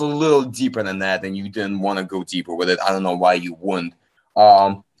like it's a little deeper than that, and you didn't want to go deeper with it. I don't know why you wouldn't.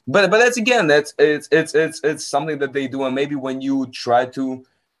 But that's it's something that they do, and maybe when you try to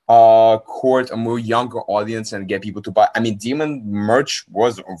court a more younger audience and get people to buy. I mean, Demon merch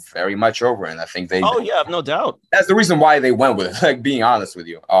was very much over, and I think they. Oh yeah, no doubt. That's the reason why they went with it. Like being honest with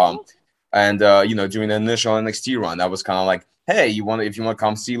you, and during the initial NXT run, that was kind of like, hey, if you want to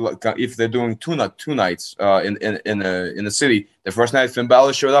come see, if they're doing two nights in the city. The first night Finn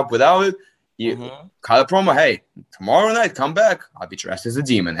Balor showed up without it. You Mhm. cut a promo. Hey, tomorrow night, come back. I'll be dressed as a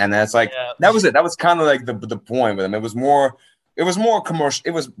demon, and that's like that was it. That was kind of like the point with him. It was more commercial.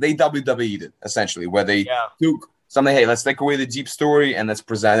 It was they WWE'd it essentially, where they took something. Hey, let's take away the deep story and let's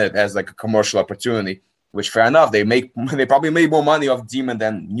present it as like a commercial opportunity. Which fair enough. They probably made more money off Demon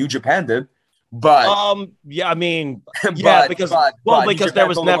than New Japan did, but yeah, I mean, but because New because Japan there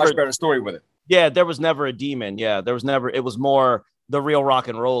was told a never much better story with it. there was never a demon. Yeah, there was never. It was more the real rock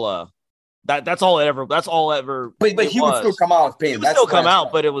and roller. That's all it ever. That's all ever. But he would still come out with pain. He would still come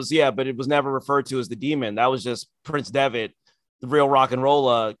out, but it was but it was never referred to as the demon. That was just Prince Devitt, the real rock and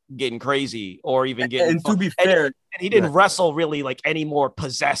roller, getting crazy or even getting. And to be fair, and he didn't wrestle really like any more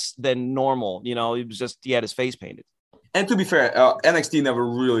possessed than normal. You know, it was just he had his face painted. And to be fair, NXT never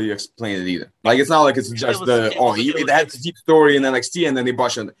really explained it either. Like it's not like it's just they had a deep story in NXT and then they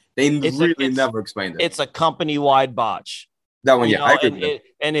botched it. They really never explained it. It's a company-wide botch. That one, I agree.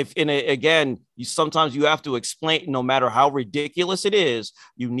 Again, sometimes you have to explain, no matter how ridiculous it is,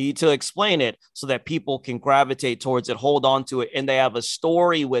 you need to explain it so that people can gravitate towards it, hold on to it, and they have a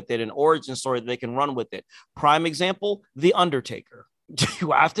story with it, an origin story that they can run with it. Prime example, The Undertaker.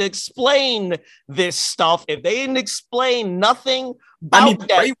 You have to explain this stuff. If they didn't explain nothing about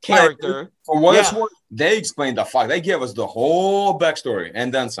that character, for what it's worth, they explained the fuck. They gave us the whole backstory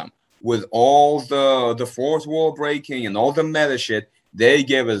and then some. With all the fourth wall breaking and all the meta shit, they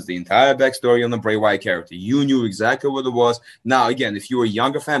gave us the entire backstory on the Bray Wyatt character. You knew exactly what it was. Now, again, if you were a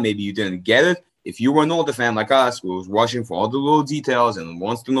younger fan, maybe you didn't get it. If you were an older fan like us, who was watching for all the little details and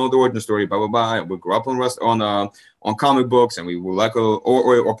wants to know the origin story, blah blah blah, and we grew up on comic books and we were like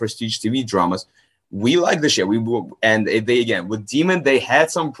or prestige TV dramas. We like the shit. And they again with Demon, they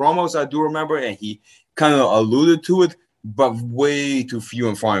had some promos I do remember, and he kind of alluded to it, but way too few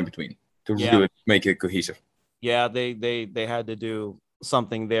and far in between to really make it cohesive. Yeah, they had to do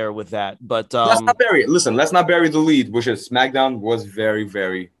something there with that, but let's not bury it. Listen, let's not bury the lead, which is SmackDown was very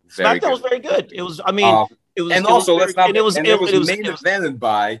SmackDown was very good. It was, I mean, it was, and also let's not. It was main evented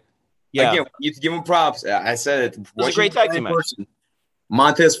by. Yeah, again, you have to give him props. I said it. It was a great tag team match.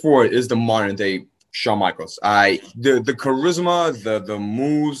 Montez Ford is the modern day Shawn Michaels. The charisma, the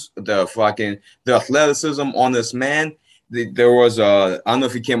moves, the athleticism on this man. There was I don't know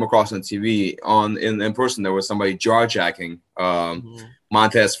if you came across on TV in person. There was somebody jaw-jacking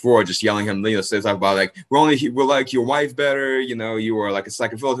Montez Ford, just yelling him, says about like we like your wife better, you were like a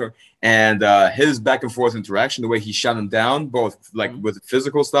second filter, and his back and forth interaction, the way he shut him down, both like with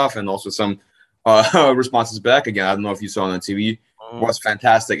physical stuff and also some responses back. Again, I don't know if you saw it on TV, was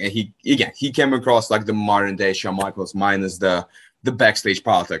fantastic, and he came across like the modern day Shawn Michaels minus the backstage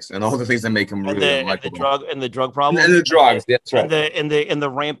politics and all the things that make him really likable. And the drug problem and the drugs, that's right, and the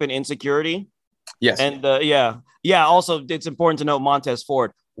rampant insecurity. Yes. And also it's important to note Montez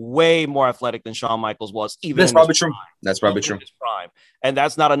Ford way more athletic than Shawn Michaels was. That's probably true. That's probably true. Prime. And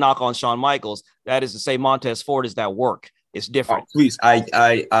that's not a knock on Shawn Michaels. That is to say Montez Ford is that work. It's different. Oh, please,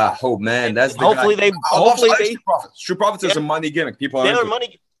 I hope, man. That's hopefully they Street Profits is a money gimmick. People are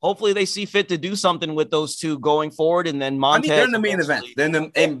money. Hopefully they see fit to do something with those two going forward, and then Montez. They're in the main event. They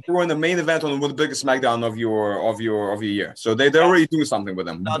were in the main event on the biggest SmackDown of your year. So they're already doing something with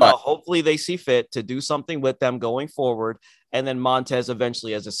them. No, hopefully they see fit to do something with them going forward, and then Montez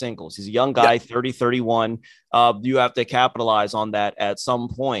eventually as a singles. He's a young guy, 30, 31. You have to capitalize on that at some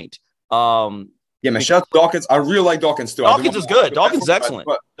point. Michelle Dawkins. I really like Dawkins too. Dawkins is good. Dawkins is excellent.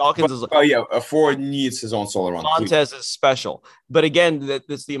 Ford needs his own solo run. Montez is special, but again,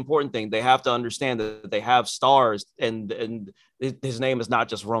 that's the important thing. They have to understand that they have stars, and his name is not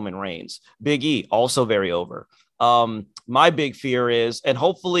just Roman Reigns. Big E also very over. My big fear is, and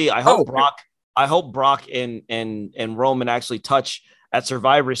hopefully, I hope Brock and Roman actually touch at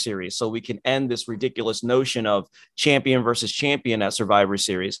Survivor Series, so we can end this ridiculous notion of champion versus champion at Survivor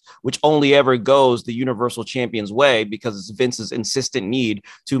Series, which only ever goes the Universal Champion's way because it's Vince's insistent need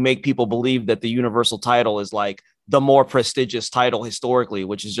to make people believe that the Universal title is like the more prestigious title historically,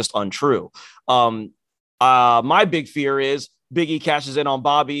 which is just untrue. My big fear is Big E cashes in on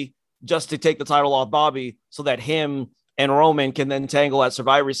Bobby just to take the title off Bobby so that him and Roman can then tangle at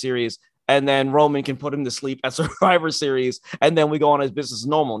Survivor Series, and then Roman can put him to sleep at Survivor Series, and then we go on his business as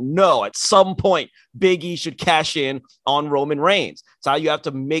normal. No, at some point, Big E should cash in on Roman Reigns. It's how you have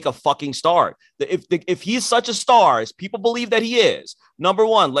to make a fucking star. If he's such a star as people believe that he is, number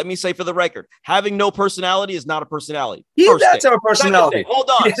one, let me say for the record, having no personality is not a personality. That's our personality. Hold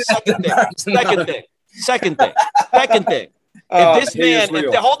on. Second thing. If this man,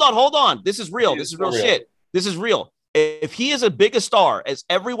 hold on. This is real. This is real shit. This is real. If he is as big a star as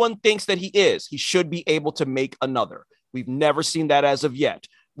everyone thinks that he is, he should be able to make another. We've never seen that as of yet.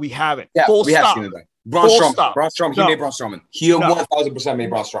 We haven't. Yeah, Full we have stop. seen it. Braun Full Strowman. stop. Braun Strowman. He No. made Braun Strowman. He 1000% made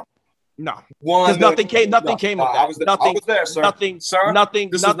Braun Strowman. No, because nothing came of that. I was there, sir. Nothing came.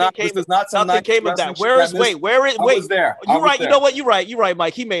 This is not some Nothing nice came of wrestling that. shit I missed. I was there. You're right. You know what? You're right,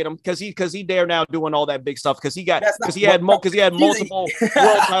 Mike. He made him because he there now doing all that big stuff because he had multiple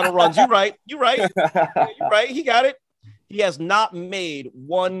world title runs. You're right. You're right. He got it. He has not made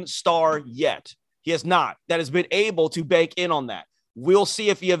 1 star yet. He has not. That has been able to bank in on that. We'll see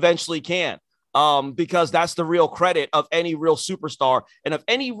if he eventually can. Because that's the real credit of any real superstar and of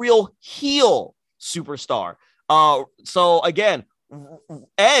any real heel superstar. So again,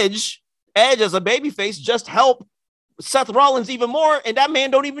 Edge as a babyface just help Seth Rollins even more, and that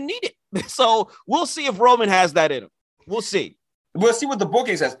man don't even need it. So we'll see if Roman has that in him. We'll see. We'll see what the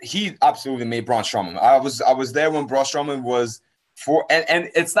booking says. He absolutely made Braun Strowman. I was there when Braun Strowman was and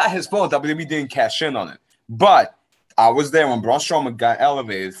it's not his fault WWE didn't cash in on it, but I was there when Braun Strowman got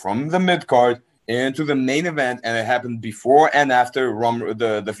elevated from the mid-card into the main event, and it happened before and after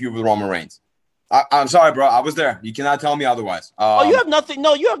the feud with Roman Reigns. I'm sorry, bro. I was there. You cannot tell me otherwise. You have nothing.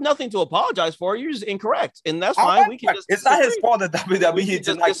 No, you have nothing to apologize for. You're just incorrect, and that's fine. We can just. It's not his fault that WWE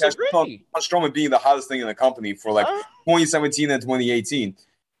did not cash on Braun Strowman being the hottest thing in the company for 2017 and 2018.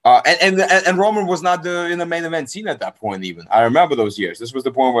 And Roman was not in the main event scene at that point. Even I remember those years. This was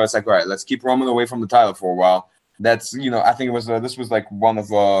the point where it's like, all right, let's keep Roman away from the title for a while. That's I think it was this was like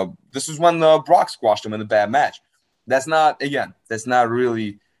this was when Brock squashed him in a bad match. That's not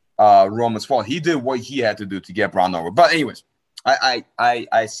really Roman's fault. He did what he had to do to get Braun over. But anyways,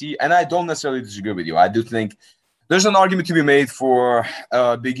 I see, and I don't necessarily disagree with you. I do think there's an argument to be made for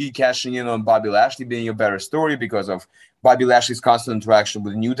Big E cashing in on Bobby Lashley being a better story because of Bobby Lashley's constant interaction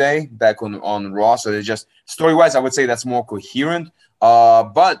with New Day back on Raw. So they just story-wise, I would say that's more coherent.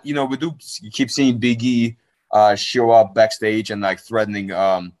 But we do keep seeing Big E show up backstage and like threatening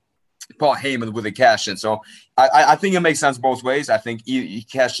Paul Heyman with a cash in. So I think it makes sense both ways. I think he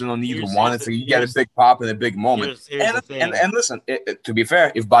cashed in on either one. So you get a big pop and a big moment. And listen, to be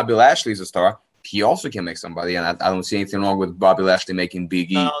fair, if Bobby Lashley is a star, he also can make somebody. And I don't see anything wrong with Bobby Lashley making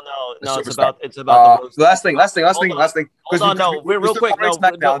Big E. No. It's about the last thing. Hold on, no, we're real quick. We're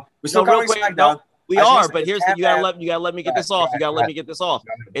still covering SmackDown. We are, but here's you gotta let me get this off. You gotta let me get this off.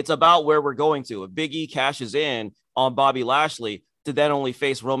 It's about where we're going to. If Big E cashes in on Bobby Lashley to then only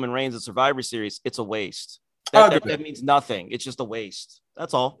face Roman Reigns at Survivor Series, it's a waste. That means nothing. It's just a waste.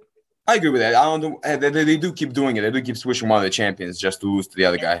 That's all. I agree with that. I don't know. They do keep doing it. They do keep switching one of the champions just to lose to the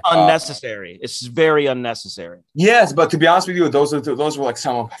other guy. Unnecessary. It's very unnecessary. Yes, but to be honest with you, those were like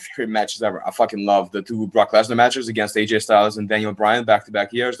some of my favorite matches ever. I fucking love the 2 Brock Lesnar matches against AJ Styles and Daniel Bryan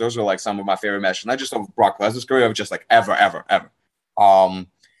back-to-back years. Those are like some of my favorite matches. Not just of Brock Lesnar's career, but just like ever.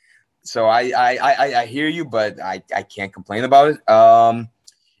 So I hear you, but I can't complain about it.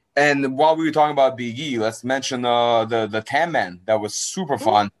 And while we were talking about Big E, let's mention the Tan Man that was super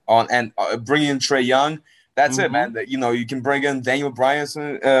fun and bringing in Trae Young. That's it, man. You can bring in Bryan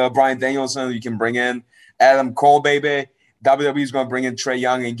Danielson. You can bring in Adam Cole, baby. WWE is going to bring in Trae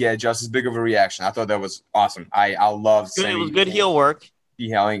Young and get just as big of a reaction. I thought that was awesome. I love it was good heel work.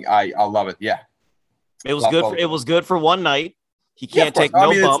 I love it. Yeah, it was good. It was good for one night. He can't take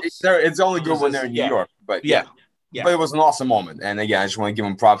no bumps. It's only good when they're in New York, but yeah. But it was an awesome moment. And again, I just want to give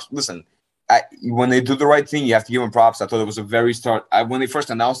him props. Listen, when they do the right thing, you have to give them props. I thought it was a very start. When they first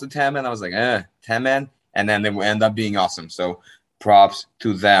announced the Tan Man, I was like, 10 Man. And then they end up being awesome. So props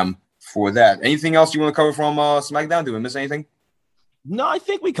to them for that. Anything else you want to cover from SmackDown? Did we miss anything? No, I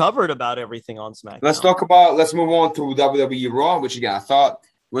think we covered about everything on SmackDown. Let's move on to WWE Raw, which again, I thought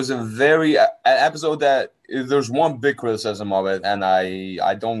was a very an episode that there's one big criticism of it, and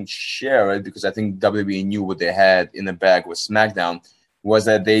I don't share it because I think WWE knew what they had in the bag with SmackDown, was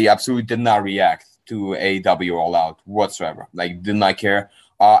that they absolutely did not react to AEW All Out whatsoever. Like, did not care.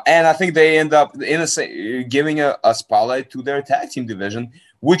 And I think they end up giving a spotlight to their tag team division,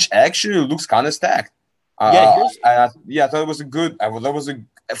 which actually looks kind of stacked. I thought it was a good.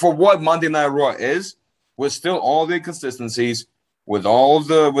 For what Monday Night Raw is, with still all the inconsistencies, with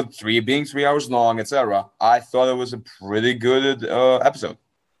with 3 hours long, etc. I thought it was a pretty good episode.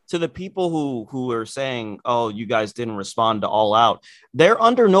 To the people who are saying, "Oh, you guys didn't respond to All Out," they're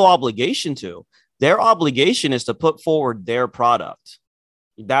under no obligation to. Their obligation is to put forward their product.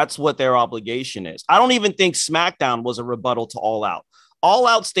 That's what their obligation is. I don't even think SmackDown was a rebuttal to All Out. All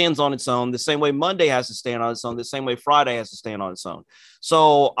Out stands on its own the same way Monday has to stand on its own, the same way Friday has to stand on its own.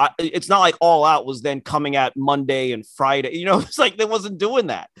 So it's not like All Out was then coming at Monday and Friday. You know, it's like they wasn't doing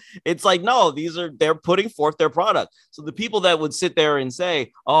that. It's like, no, they're putting forth their product. So the people that would sit there and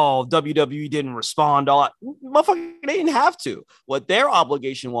say, oh, WWE didn't respond, all that, motherfucker, they didn't have to. What their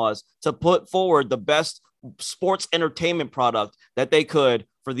obligation was to put forward the best sports entertainment product that they could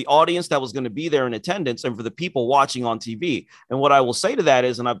for the audience that was going to be there in attendance and for the people watching on TV. And what I will say to that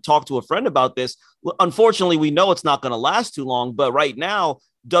is, and I've talked to a friend about this, unfortunately, we know it's not going to last too long, but right now,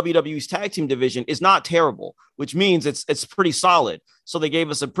 WWE's tag team division is not terrible, which means it's pretty solid. So they gave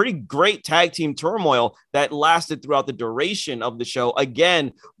us a pretty great tag team turmoil that lasted throughout the duration of the show.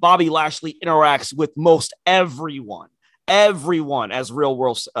 Again, Bobby Lashley interacts with most everyone as real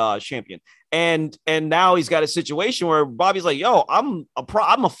world champion. And now he's got a situation where Bobby's like, yo, I'm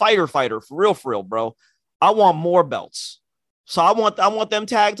a fighter for real, bro. I want more belts. So I want them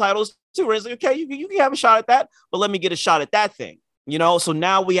tag titles too. And it's like, okay, you can have a shot at that, but let me get a shot at that thing. You know, so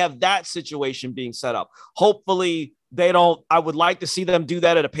now we have that situation being set up. Hopefully I would like to see them do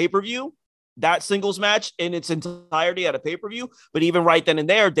that at a pay-per-view, that singles match in its entirety at a pay-per-view. But even right then and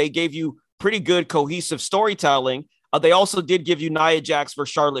there, they gave you pretty good cohesive storytelling. They also did give you Nia Jax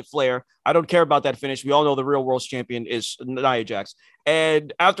versus Charlotte Flair. I don't care about that finish. We all know the real world champion is Nia Jax.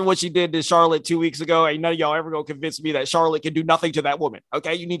 And after what she did to Charlotte 2 weeks ago, ain't none of y'all ever gonna convince me that Charlotte can do nothing to that woman.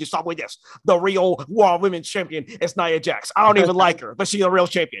 Okay, you need to stop with this. The real world women's champion is Nia Jax. I don't even like her, but she's a real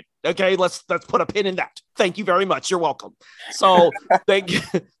champion. Okay, let's put a pin in that. Thank you very much. You're welcome. So they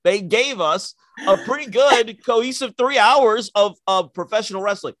gave us a pretty good cohesive 3 hours of professional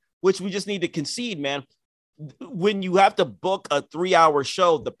wrestling, which we just need to concede, man. When you have to book a 3 hour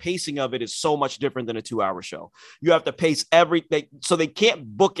show, the pacing of it is so much different than a 2 hour show. You have to pace everything. So they can't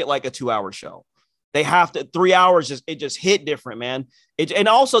book it like a 2 hour show. They have to 3 hours. It just hit different, man. And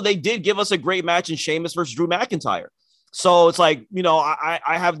also they did give us a great match in Sheamus versus Drew McIntyre. So it's like, you know, I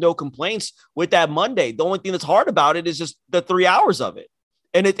have no complaints with that Monday. The only thing that's hard about it is just the 3 hours of it.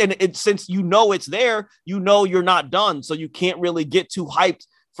 And it since you know it's there, you know, you're not done. So you can't really get too hyped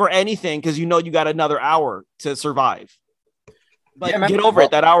for anything because you know you got another hour to survive. But yeah, get over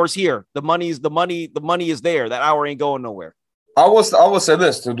it. That hour's here. The money is there. That hour ain't going nowhere. I will say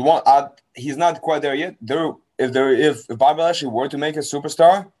this to the one. He's not quite there yet. If Bobby Lashley were to make a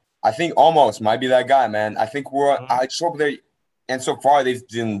superstar, I think almost might be that guy, man. I think I just hope they. And so far they've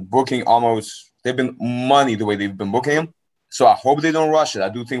been booking almost. They've been money the way they've been booking him. So I hope they don't rush it. I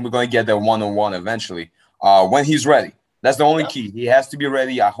do think we're going to get that 1-on-1 eventually when he's ready. That's the only key. He has to be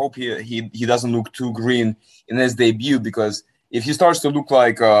ready. I hope he doesn't look too green in his debut, because if he starts to look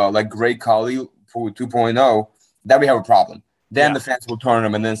like Great Khali for 2.0, then we have a problem. Then the fans will turn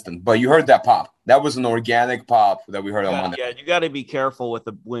him an instant. But you heard that pop. That was an organic pop that we heard on Monday. Yeah, you got to be careful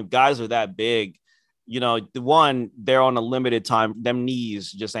when guys are that big. You know, they're on a limited time. Them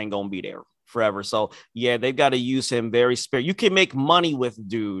knees just ain't going to be there forever. So, yeah, they've got to use him very spared. You can make money with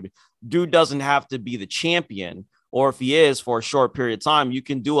dude. Dude doesn't have to be the champion. Or if he is for a short period of time, you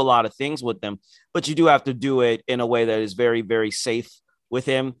can do a lot of things with them, but you do have to do it in a way that is very, very safe with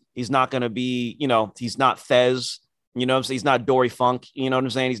him. He's not going to be, you know, he's not Fez, you know what I'm saying? He's not Dory Funk, you know what I'm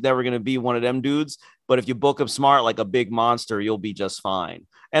saying? He's never going to be one of them dudes, but if you book him smart, like a big monster, you'll be just fine.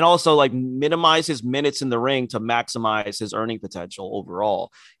 And also like minimize his minutes in the ring to maximize his earning potential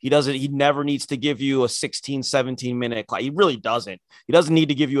overall. He never needs to give you a 16, 17 minute. He really doesn't. He doesn't need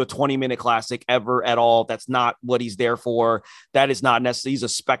to give you a 20-minute classic ever at all. That's not what he's there for. That is not necessary. He's a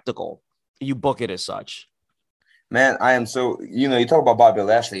spectacle. You book it as such. Man, I am so, you talk about Bobby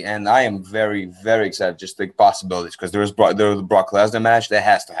Lashley, and I am very, very excited just the possibilities, because there's the Brock Lesnar match that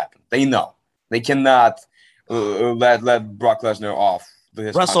has to happen. They know. They cannot let Brock Lesnar off.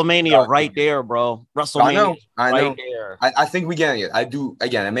 WrestleMania right there, bro. WrestleMania I know. Right there. I think we're getting it. I do,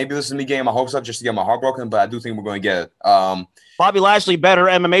 again, and maybe this is me getting my hopes up just to get my heart broken, but I do think we're going to get it. Bobby Lashley, better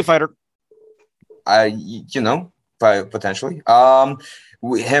MMA fighter. Potentially.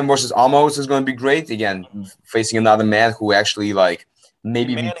 Him versus Amos is going to be great. Again, facing another man who actually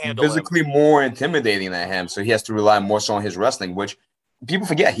maybe physically more intimidating than him, so he has to rely more so on his wrestling, which people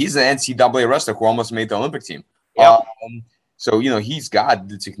forget. He's an NCAA wrestler who almost made the Olympic team. Yep. So, he's got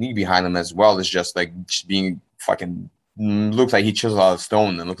the technique behind him as well. It's just being fucking looks like he chiseled out of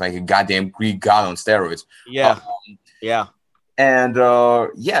stone and looked like a goddamn Greek god on steroids. Yeah. And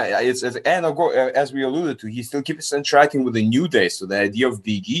it's and of course, as we alluded to, he still keeps interacting with the New Day. So the idea of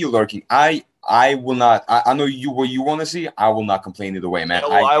Big E lurking, I will not. I know what you want to see. I will not complain either way, man.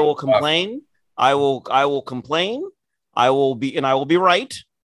 I will complain. I will complain. I will be right.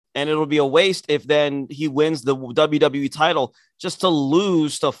 And it'll be a waste if then he wins the WWE title just to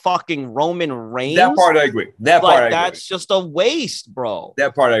lose to fucking Roman Reigns. That part I agree. That's just a waste, bro.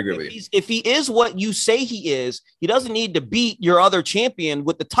 That part I agree with you. If he is what you say he is, he doesn't need to beat your other champion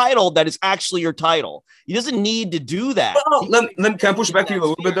with the title that is actually your title. He doesn't need to do that. Well, can I push back to you a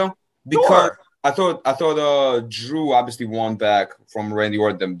little bit though? Because sure. I thought Drew obviously won back from Randy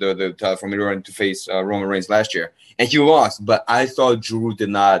Orton, the title from Randy Orton to face Roman Reigns last year, and he lost. But I thought Drew did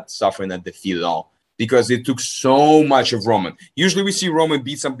not suffer in that defeat at all because it took so much of Roman. Usually we see Roman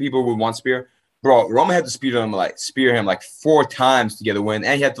beat some people with one spear. Bro, Roman had to spear him like 4 times to get a win,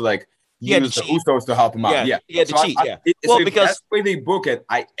 and he had to use the Usos to help him out. Yeah, he had to cheat. Because that's the way they book it.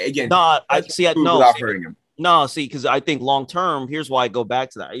 Without hurting him. No, see, because I think long term, here's why I go back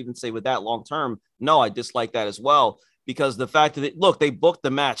to that. I even say with that long term, no, I dislike that as well. Because the fact that, look, they booked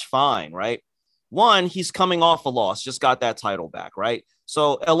the match fine, right? One, he's coming off a loss, just got that title back, right?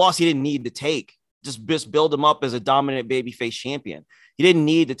 So a loss he didn't need to take. Just build him up as a dominant babyface champion. He didn't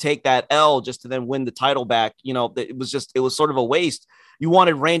need to take that L just to then win the title back. You know, it was sort of a waste. You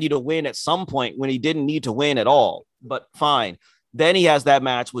wanted Randy to win at some point when he didn't need to win at all, but fine. Then he has that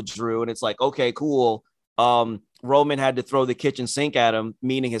match with Drew, and it's like, okay, cool. Roman had to throw the kitchen sink at him,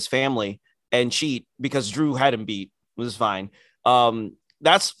 meaning his family, and cheat because Drew had him beat. It was fine.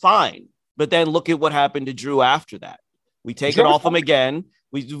 That's fine. But then look at what happened to Drew after that. We take it off him again.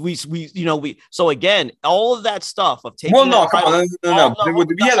 So again, all of that stuff of taking. Well, no, come on, no.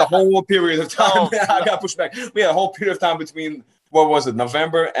 We had a whole period of time. I got pushed back. We had a whole period of time between what was it,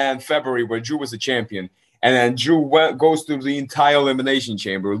 November and February, where Drew was the champion, and then Drew goes through the entire elimination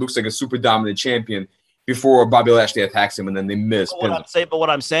chamber. It looks like a super dominant champion before Bobby Lashley attacks him, and then they miss. But what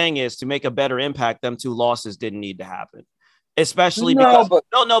I'm saying is, to make a better impact, them 2 losses didn't need to happen. Especially because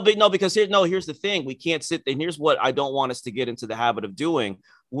here's the thing. We can't sit there. And here's what I don't want us to get into the habit of doing.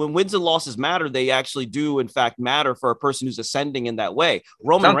 When wins and losses matter, they actually do, in fact, matter for a person who's ascending in that way.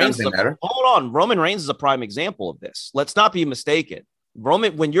 Roman Reigns is a prime example of this. Let's not be mistaken.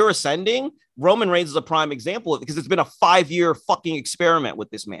 When you're ascending, Roman Reigns is a prime example of it because it's been a 5-year fucking experiment with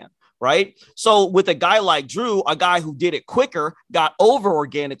this man. Right. So with a guy like Drew, a guy who did it quicker, got over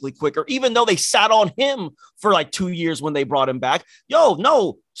organically quicker, even though they sat on him for like 2 years when they brought him back.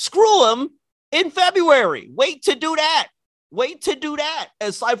 No, screw him in February. Wait to do that.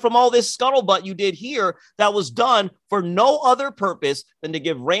 Aside from all this scuttlebutt you did here, that was done for no other purpose than to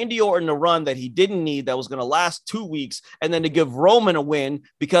give Randy Orton a run that he didn't need, that was going to last 2 weeks, and then to give Roman a win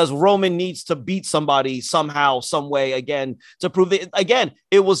because Roman needs to beat somebody somehow, some way again to prove it. Again,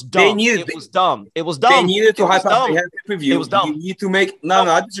 it was dumb. It was dumb. They needed to hype up the pay-per-view. It was dumb. You need to make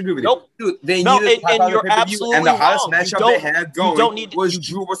I disagree with you. Nope. Dude, they needed to hype up the pay-per-view, and the hottest matchup they had going was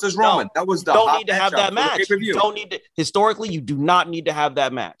Drew versus Roman. That was the don't need to have that match. You don't need to. Historically, you do not need to have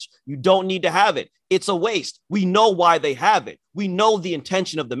that match. You don't need to have it. It's a waste. We know why they have it. We know the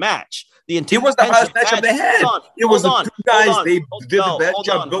intention of the match. It was the hottest matchup they had. It was the 2 guys. They did the best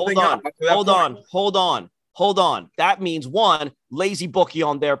job building up. Hold on. That means 1, lazy bookie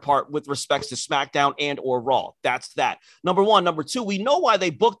on their part with respects to SmackDown and or Raw. That's that. Number 1. Number 2, we know why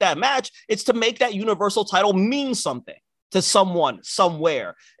they booked that match. It's to make that Universal title mean something to someone,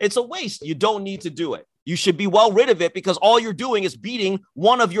 somewhere. It's a waste. You don't need to do it. You should be well rid of it because all you're doing is beating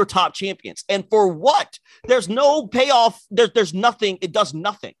one of your top champions. And for what? There's no payoff. There's nothing. It does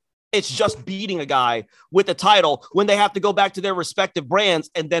nothing. It's just beating a guy with a title when they have to go back to their respective brands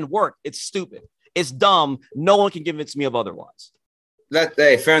and then work. It's stupid. It's dumb. No one can convince me of otherwise.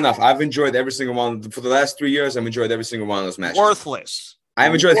 Fair enough. I've enjoyed every single one. For the last 3 years, I've enjoyed every single one of those matches. Worthless.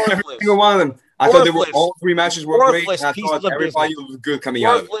 I've enjoyed every single one of them. I thought all 3 matches were great. And I thought everybody was good coming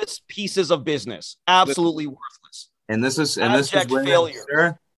out of it. Worthless pieces of business. Absolutely worthless. And this is where,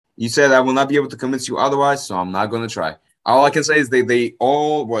 sir, you said I will not be able to convince you otherwise, so I'm not going to try. All I can say is they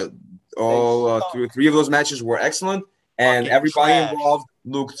all 3 of those matches were excellent, and everybody involved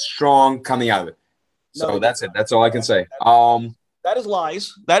looked strong coming out of it. So that's it. That's all I can say. That is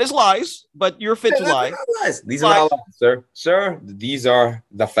lies, but you're fit to lie. These are not lies, sir. Sir, these are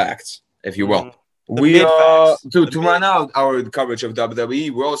the facts, if you will. To run out our coverage of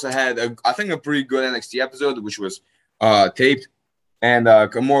WWE, we also had, I think, a pretty good NXT episode, which was taped, and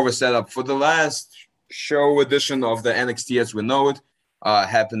more of a setup for the last show edition of the NXT as we know it,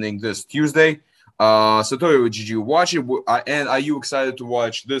 happening this Tuesday. Satoru, did you watch it? And are you excited to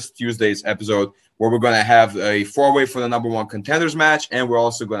watch this Tuesday's episode where we're going to have a 4-way for the number 1 contenders match, and we're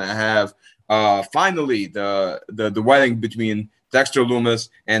also going to have finally the wedding between Dexter Lumis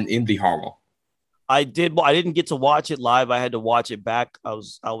and Indy Hartwell? I didn't get to watch it live. I had to watch it back. I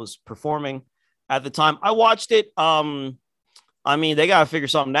was performing at the time. I watched it. I mean, they got to figure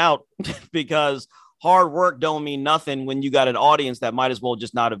something out because hard work don't mean nothing when you got an audience that might as well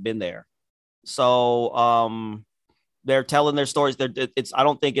just not have been there. So they're telling their stories. I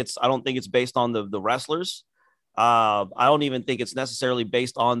don't think it's based on the wrestlers. I don't even think it's necessarily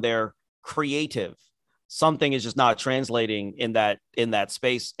based on their creative. Something is just not translating in that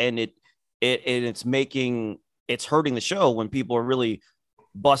space, and it's hurting the show when people are really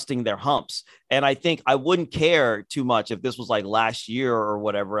busting their humps. And I think I wouldn't care too much if this was like last year or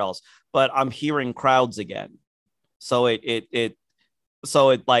whatever else, but I'm hearing crowds again. So I'm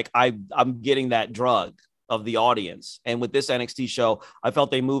getting that drug of the audience. And with this NXT show, I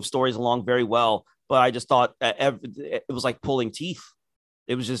felt they moved stories along very well, but I just thought it was like pulling teeth.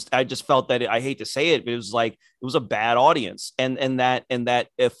 I just felt that I hate to say it, but it was a bad audience, and that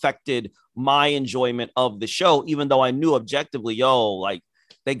affected my enjoyment of the show, even though I knew objectively, like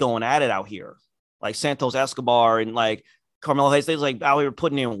they going at it out here, like Santos Escobar and like Carmelo Hayes, they was like out here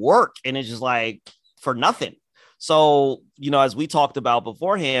putting in work, and it's just like for nothing. So, as we talked about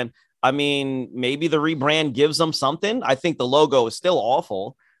beforehand, I mean, maybe the rebrand gives them something. I think the logo is still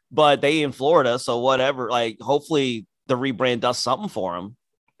awful, but they in Florida, so whatever. Like, hopefully the rebrand does something for them.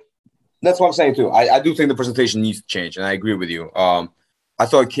 That's what I'm saying too. I do think the presentation needs to change, and I agree with you. I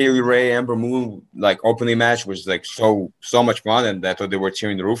thought Kaylee Ray, Amber Moon, like opening match was like so much fun, and I thought they were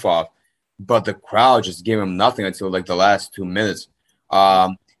cheering the roof off. But the crowd just gave them nothing until like the last 2 minutes.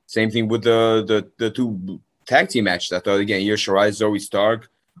 Same thing with the two tag team matches. I thought again, Io Shirai, Zoe Stark,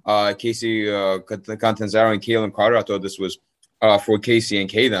 Casey Catanzaro, and Kaylin Carter. I thought this was for Casey and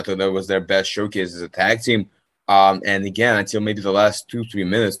Kaylin. I thought that was their best showcase as a tag team. And again, until maybe the last 2-3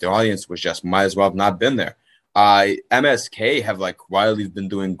 minutes, the audience was just might as well have not been there. MSK have like quietly been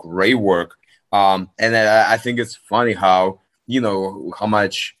doing great work. And I think it's funny how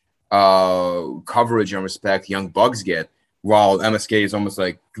much coverage and respect Young Bucks get, while MSK is almost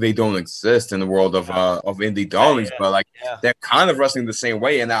like they don't exist in the world of indie darlings, but like they're kind of wrestling the same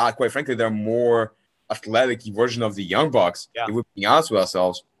way. And quite frankly, they're more athletic version of the Young Bucks. Yeah. If we're being honest with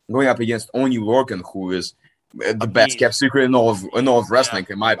ourselves, going up against Oni Lorcan, who is the best kept secret in all of wrestling.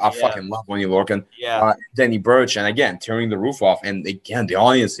 I fucking love Oni Lorcan. Danny Burch, and again, tearing the roof off. And again, the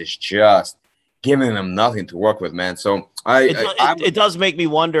audience is just giving them nothing to work with, man. So it does make me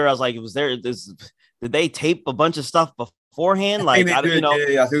wonder. I was like, did they tape a bunch of stuff beforehand? Like, I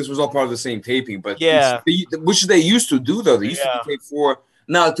think this was all part of the same taping, but which they used to do though. They used to tape 4.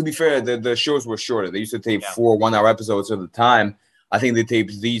 Now, to be fair, the shows were shorter. They used to tape 4 1-hour episodes at a time. I think they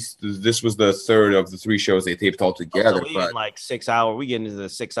taped these. This was the third of the 3 shows they taped all together. But like 6 hour, we get into the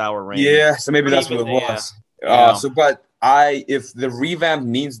 6 hour range. Yeah, so maybe that's what it was. If the revamp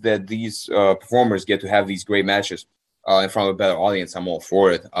means that these performers get to have these great matches in front of a better audience, I'm all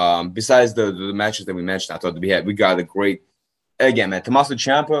for it. Besides the matches that we mentioned, I thought we got a great. Again, man, Tommaso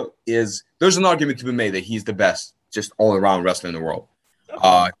Ciampa there's an argument to be made that he's the best just all around wrestler in the world.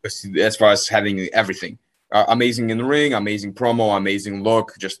 As far as having everything. Amazing in the ring, amazing promo, amazing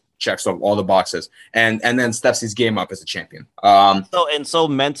look, just checks off all the boxes, and then steps his game up as a champion. So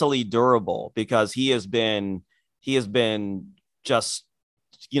mentally durable, because he has been just,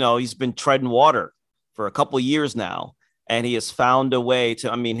 he's been treading water for a couple of years now, and he has found a way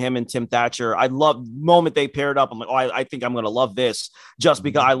to. I mean, him and Tim Thatcher. I love the moment they paired up. I'm like, I think I'm gonna love this just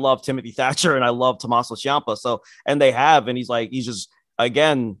because I love Timothy Thatcher and I love Tommaso Ciampa. So, and they have, and he's just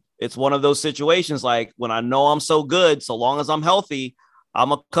again. It's one of those situations like when I know I'm so good, so long as I'm healthy, I'm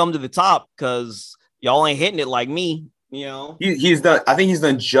going to come to the top because y'all ain't hitting it like me, He's done. I think he's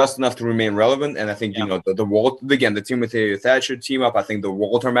done just enough to remain relevant. And I think, the Timothy Thatcher team up, I think the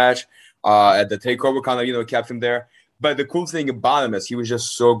Walter match at the TakeOver kind of, kept him there. But the cool thing about him is he was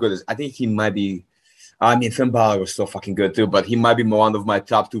just so good. I think he might be, Finn Balor was so fucking good too, but he might be one of my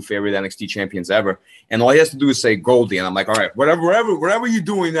top 2 favorite NXT champions ever. And all he has to do is say Goldie, and I'm like, all right, whatever you're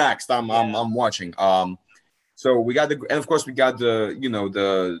doing next, I'm watching. So we got and of course we got the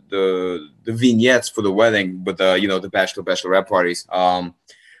vignettes for the wedding with the bachelorette parties.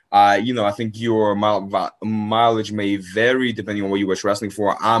 I think your mileage may vary depending on what you watch wrestling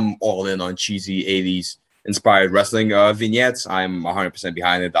for. I'm all in on cheesy 80s inspired wrestling vignettes. I'm 100%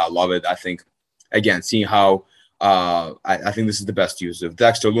 behind it. I love it. I think. Again, seeing how I think this is the best use of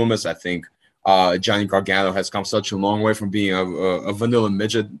Dexter Lumis. I think Johnny Gargano has come such a long way from being a vanilla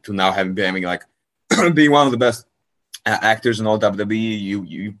midget to now having like being one of the best actors in all WWE.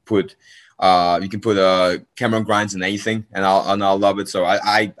 You can put Cameron Grimes in anything, and I'll love it. So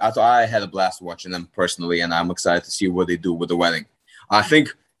I thought I had a blast watching them personally, and I'm excited to see what they do with the wedding. I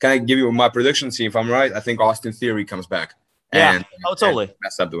think, can I give you my prediction? See if I'm right. I think Austin Theory comes back. Yeah. Totally. And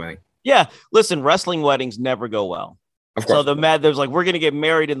mess up the wedding. Yeah, listen, wrestling weddings never go well. Of So course. there's like, we're gonna get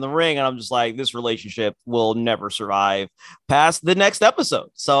married in the ring, and I'm just like, this relationship will never survive past the next episode.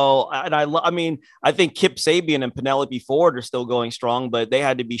 So, and I mean, I think Kip Sabian and Penelope Ford are still going strong, but they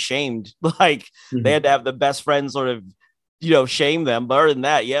had to be shamed. Like they had to have the best friends sort of, shame them. But other than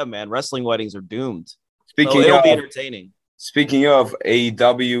that, yeah, man, wrestling weddings are doomed. So Speaking it'll be of entertaining. Speaking of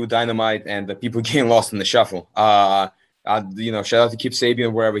AEW Dynamite and the people getting lost in the shuffle, shout out to Kip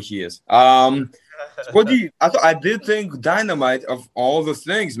Sabian wherever he is. So what do you? I did think Dynamite of all the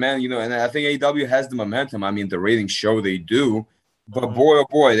things, man. And I think AEW has the momentum. I mean, the ratings show they do, but boy, oh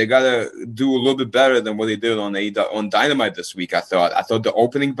boy, they gotta do a little bit better than what they did on on Dynamite this week. I thought the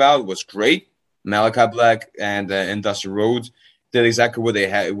opening bout was great. Malachi Black and Dusty Rhodes did exactly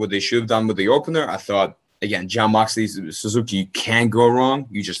what they should have done with the opener. I thought. Again, Jon Moxley, Suzuki, you can't go wrong.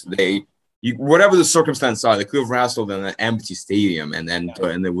 Whatever the circumstances are, they could have wrestled in an empty stadium, and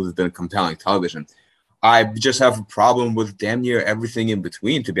it would have been compelling television. I just have a problem with damn near everything in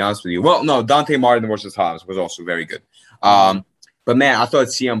between, to be honest with you. Well, no, Dante Martin versus Hobbs was also very good. But man, I thought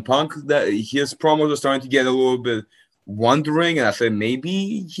CM Punk, that his promos were starting to get a little bit wondering, and I thought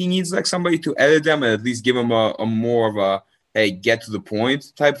maybe he needs like somebody to edit them and at least give him a more of a hey, get to the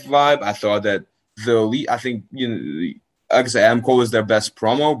point type vibe. I thought that the Elite, I think, like I said, Adam Cole is their best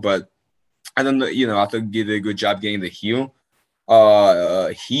promo, but I don't know, I think he did a good job getting the heel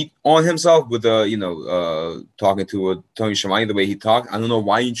heat on himself with talking to Tony Schiavone the way he talked. I don't know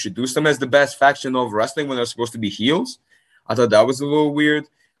why he introduced them as the best faction of wrestling when they're supposed to be heels. I thought that was a little weird.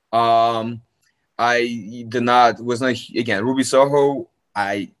 I was not again Ruby Soho.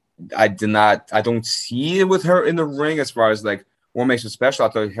 I don't see it with her in the ring as far as like what makes it special. I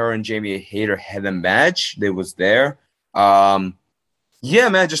thought her and Jamie Hayter had a match. They was there. Yeah,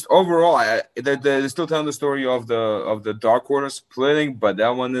 man. Just overall, they're still telling the story of the Dark Order splitting, but that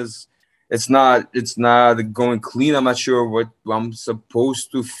one it's not going clean. I'm not sure what I'm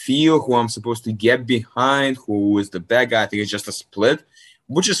supposed to feel, who I'm supposed to get behind, who is the bad guy. I think it's just a split,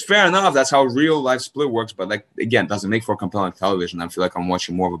 which is fair enough. That's how real life split works. But like again, doesn't make for compelling television. I feel like I'm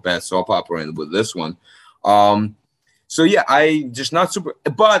watching more of a bad soap opera with this one. So yeah, I just not super.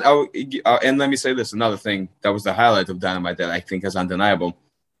 But and let me say this: another thing that was the highlight of Dynamite that I think is undeniable,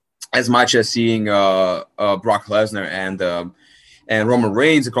 as much as seeing Brock Lesnar and Roman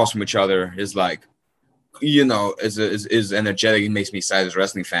Reigns across from each other is like, is energetic. It makes me excited as a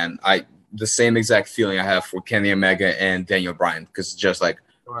wrestling fan. The same exact feeling I have for Kenny Omega and Daniel Bryan, because it's just like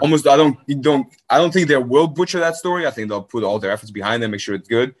almost I don't think they will butcher that story. I think they'll put all their efforts behind it, make sure it's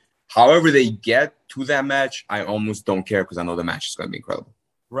good. However they get to that match, I almost don't care because I know the match is going to be incredible.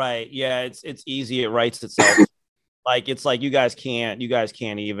 Right. Yeah. It's easy. It writes itself. Like, it's like, you can't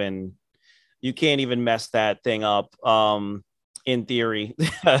even mess that thing up. In theory.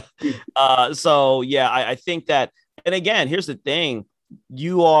 So yeah, I think that, and again, here's the thing.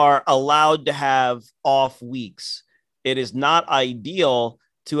 You are allowed to have off weeks. It is not ideal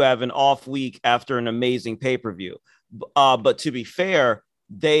to have an off week after an amazing pay-per-view. But to be fair,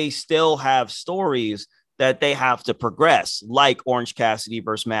 they still have stories that they have to progress, like Orange Cassidy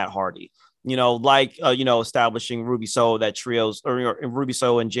versus Matt Hardy, establishing Ruby Soho, that trios, or Ruby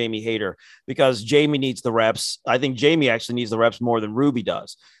Soho and Jamie Hayter, because Jamie needs the reps. I think Jamie actually needs the reps more than Ruby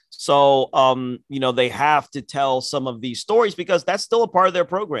does. So, they have to tell some of these stories because that's still a part of their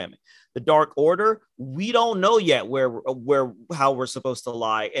programming. The Dark Order, we don't know yet how we're supposed to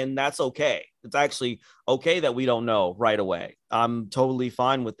lie, and that's okay. It's actually okay that we don't know right away. I'm totally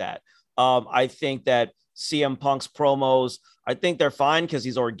fine with that. I think that CM Punk's promos, I think they're fine because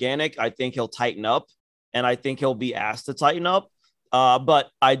he's organic. I think he'll tighten up, and I think he'll be asked to tighten up. But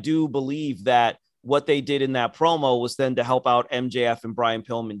I do believe that what they did in that promo was then to help out MJF and Brian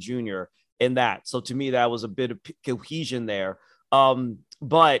Pillman Jr. in that. So to me, that was a bit of cohesion there.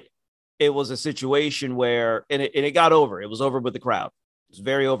 But it was a situation where, and it got over. It was over with the crowd. It was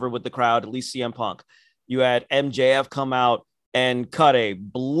very over with the crowd, at least CM Punk. You had MJF come out and cut a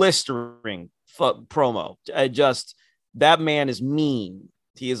blistering promo. That man is mean.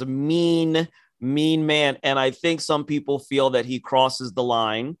 He is a mean man. And I think some people feel that he crosses the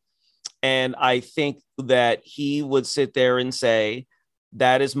line. And I think that he would sit there and say,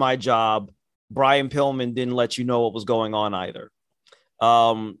 that is my job. Brian Pillman didn't let you know what was going on either.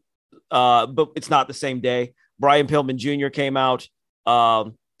 But it's not the same day. Brian Pillman Jr. came out.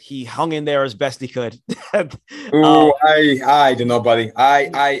 He hung in there as best he could. I don't know, buddy.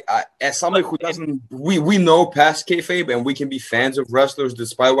 I as somebody who doesn't, we know past kayfabe and we can be fans of wrestlers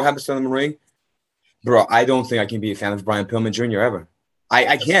despite what happens to them in the ring. Bro, I don't think I can be a fan of Brian Pillman Jr. ever.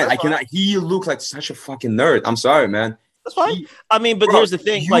 I can't. I cannot. He looked like such a fucking nerd. I'm sorry, man. That's fine. I mean, but here's the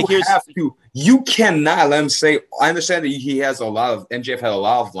thing. You cannot let him say. I understand that he has a lot of MJF had a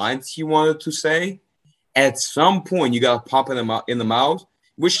lot of lines he wanted to say. At some point, you got to pop him in the mouth,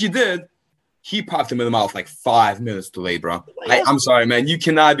 which he did. He popped him in the mouth like 5 minutes too late, bro. I'm sorry, man. You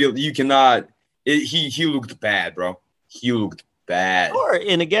cannot. He looked bad, bro. He looked bad. Sure.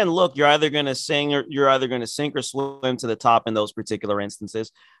 And again, look, you're either going to sink or swim to the top in those particular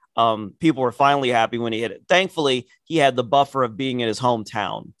instances. People were finally happy when he hit it. Thankfully, he had the buffer of being in his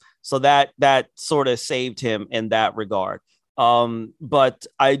hometown. So that sort of saved him in that regard. But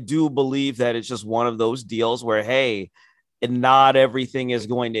I do believe that it's just one of those deals where, hey, and not everything is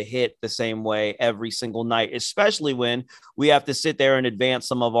going to hit the same way every single night, especially when we have to sit there and advance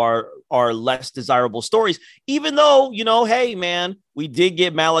some of our less desirable stories, even though, hey, man, we did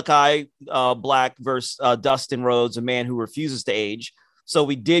get Malachi Black versus Dustin Rhodes, a man who refuses to age. So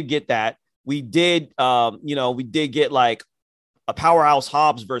we did get that. We did, we did get like a Powerhouse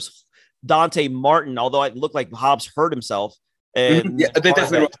Hobbs versus Dante Martin, although it looked like Hobbs hurt himself. And they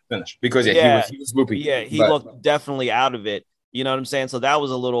definitely looked finished because he was loopy. Yeah, he looked definitely out of it. You know what I'm saying? So that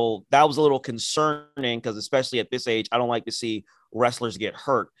was a little concerning because especially at this age, I don't like to see wrestlers get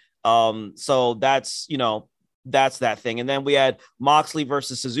hurt. So that's that thing. And then we had Moxley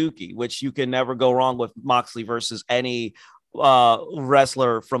versus Suzuki, which you can never go wrong with Moxley versus any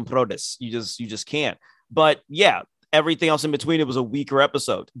wrestler from Prodis. You just can't. But yeah, everything else in between, it was a weaker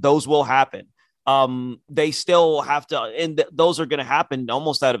episode. Those will happen. They still have to, and those are going to happen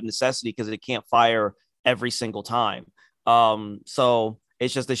almost out of necessity because it can't fire every single time. So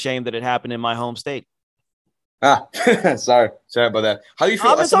it's just a shame that it happened in my home state. Sorry about that. How do you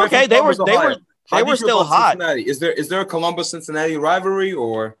feel? It's okay. They were still hot. Cincinnati? Is there a Columbus Cincinnati rivalry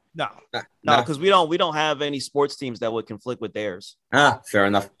or no? Because we don't have any sports teams that would conflict with theirs. Fair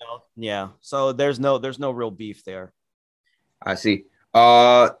enough. Yeah. So there's no real beef there. I see.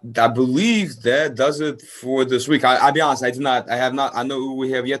 I believe that does it for this week. I'll be honest, I have not. I know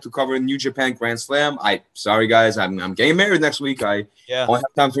we have yet to cover New Japan Grand Slam. Sorry guys, I'm getting married next week. I don't have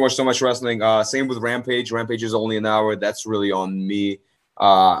time to watch so much wrestling. Same with Rampage. Rampage is only an hour. That's really on me.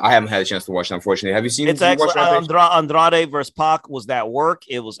 I haven't had a chance to watch it, unfortunately. Have you seen? It's excellent. Andrade versus Pac was that work.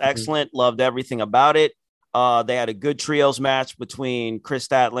 It was excellent. Loved everything about it. They had a good trios match between Chris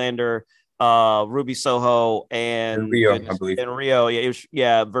Statlander, Ruby Soho and Rio, I believe. And Rio,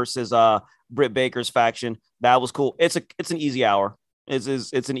 versus Britt Baker's faction. That was cool. It's an easy hour.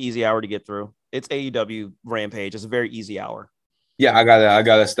 It's an easy hour to get through. It's AEW Rampage. It's a very easy hour. Yeah, I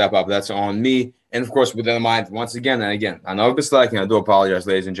gotta step up. That's on me. And of course, with that in mind, once again, I know I've been slacking. I do apologize,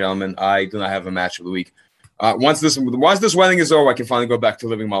 ladies and gentlemen. I do not have a match of the week. Once this wedding is over, I can finally go back to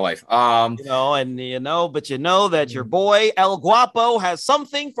living my life. But that your boy El Guapo has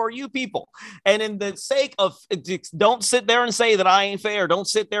something for you people. And in the sake of, don't sit there and say that I ain't fair. Don't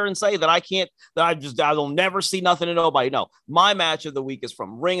sit there and say that I will never see nothing to nobody. No, my match of the week is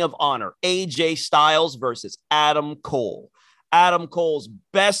from Ring of Honor, AJ Styles versus Adam Cole. Adam Cole's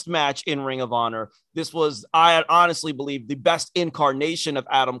best match in Ring of Honor. This was, I honestly believe, the best incarnation of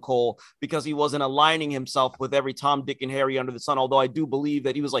Adam Cole because he wasn't aligning himself with every Tom, Dick, and Harry under the sun. Although I do believe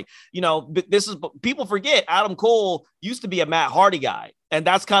that he was like, people forget Adam Cole used to be a Matt Hardy guy. And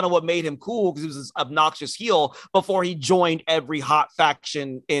that's kind of what made him cool because he was this obnoxious heel before he joined every hot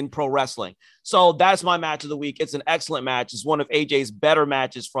faction in pro wrestling. So that's my match of the week. It's an excellent match. It's one of AJ's better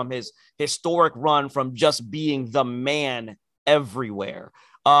matches from his historic run from just being the man everywhere.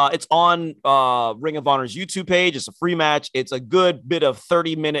 It's on Ring of Honor's YouTube page. It's a free match. It's a good bit of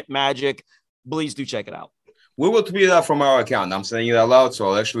 30-minute magic. Please do check it out. We will tweet it out from our account. I'm saying it out loud, so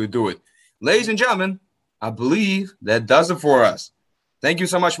I'll actually do it. Ladies and gentlemen, I believe that does it for us. Thank you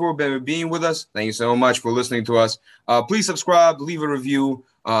so much for being with us. Thank you so much for listening to us. Please subscribe, leave a review,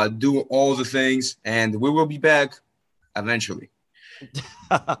 do all the things, and we will be back eventually.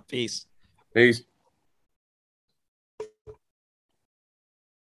 Peace. Peace.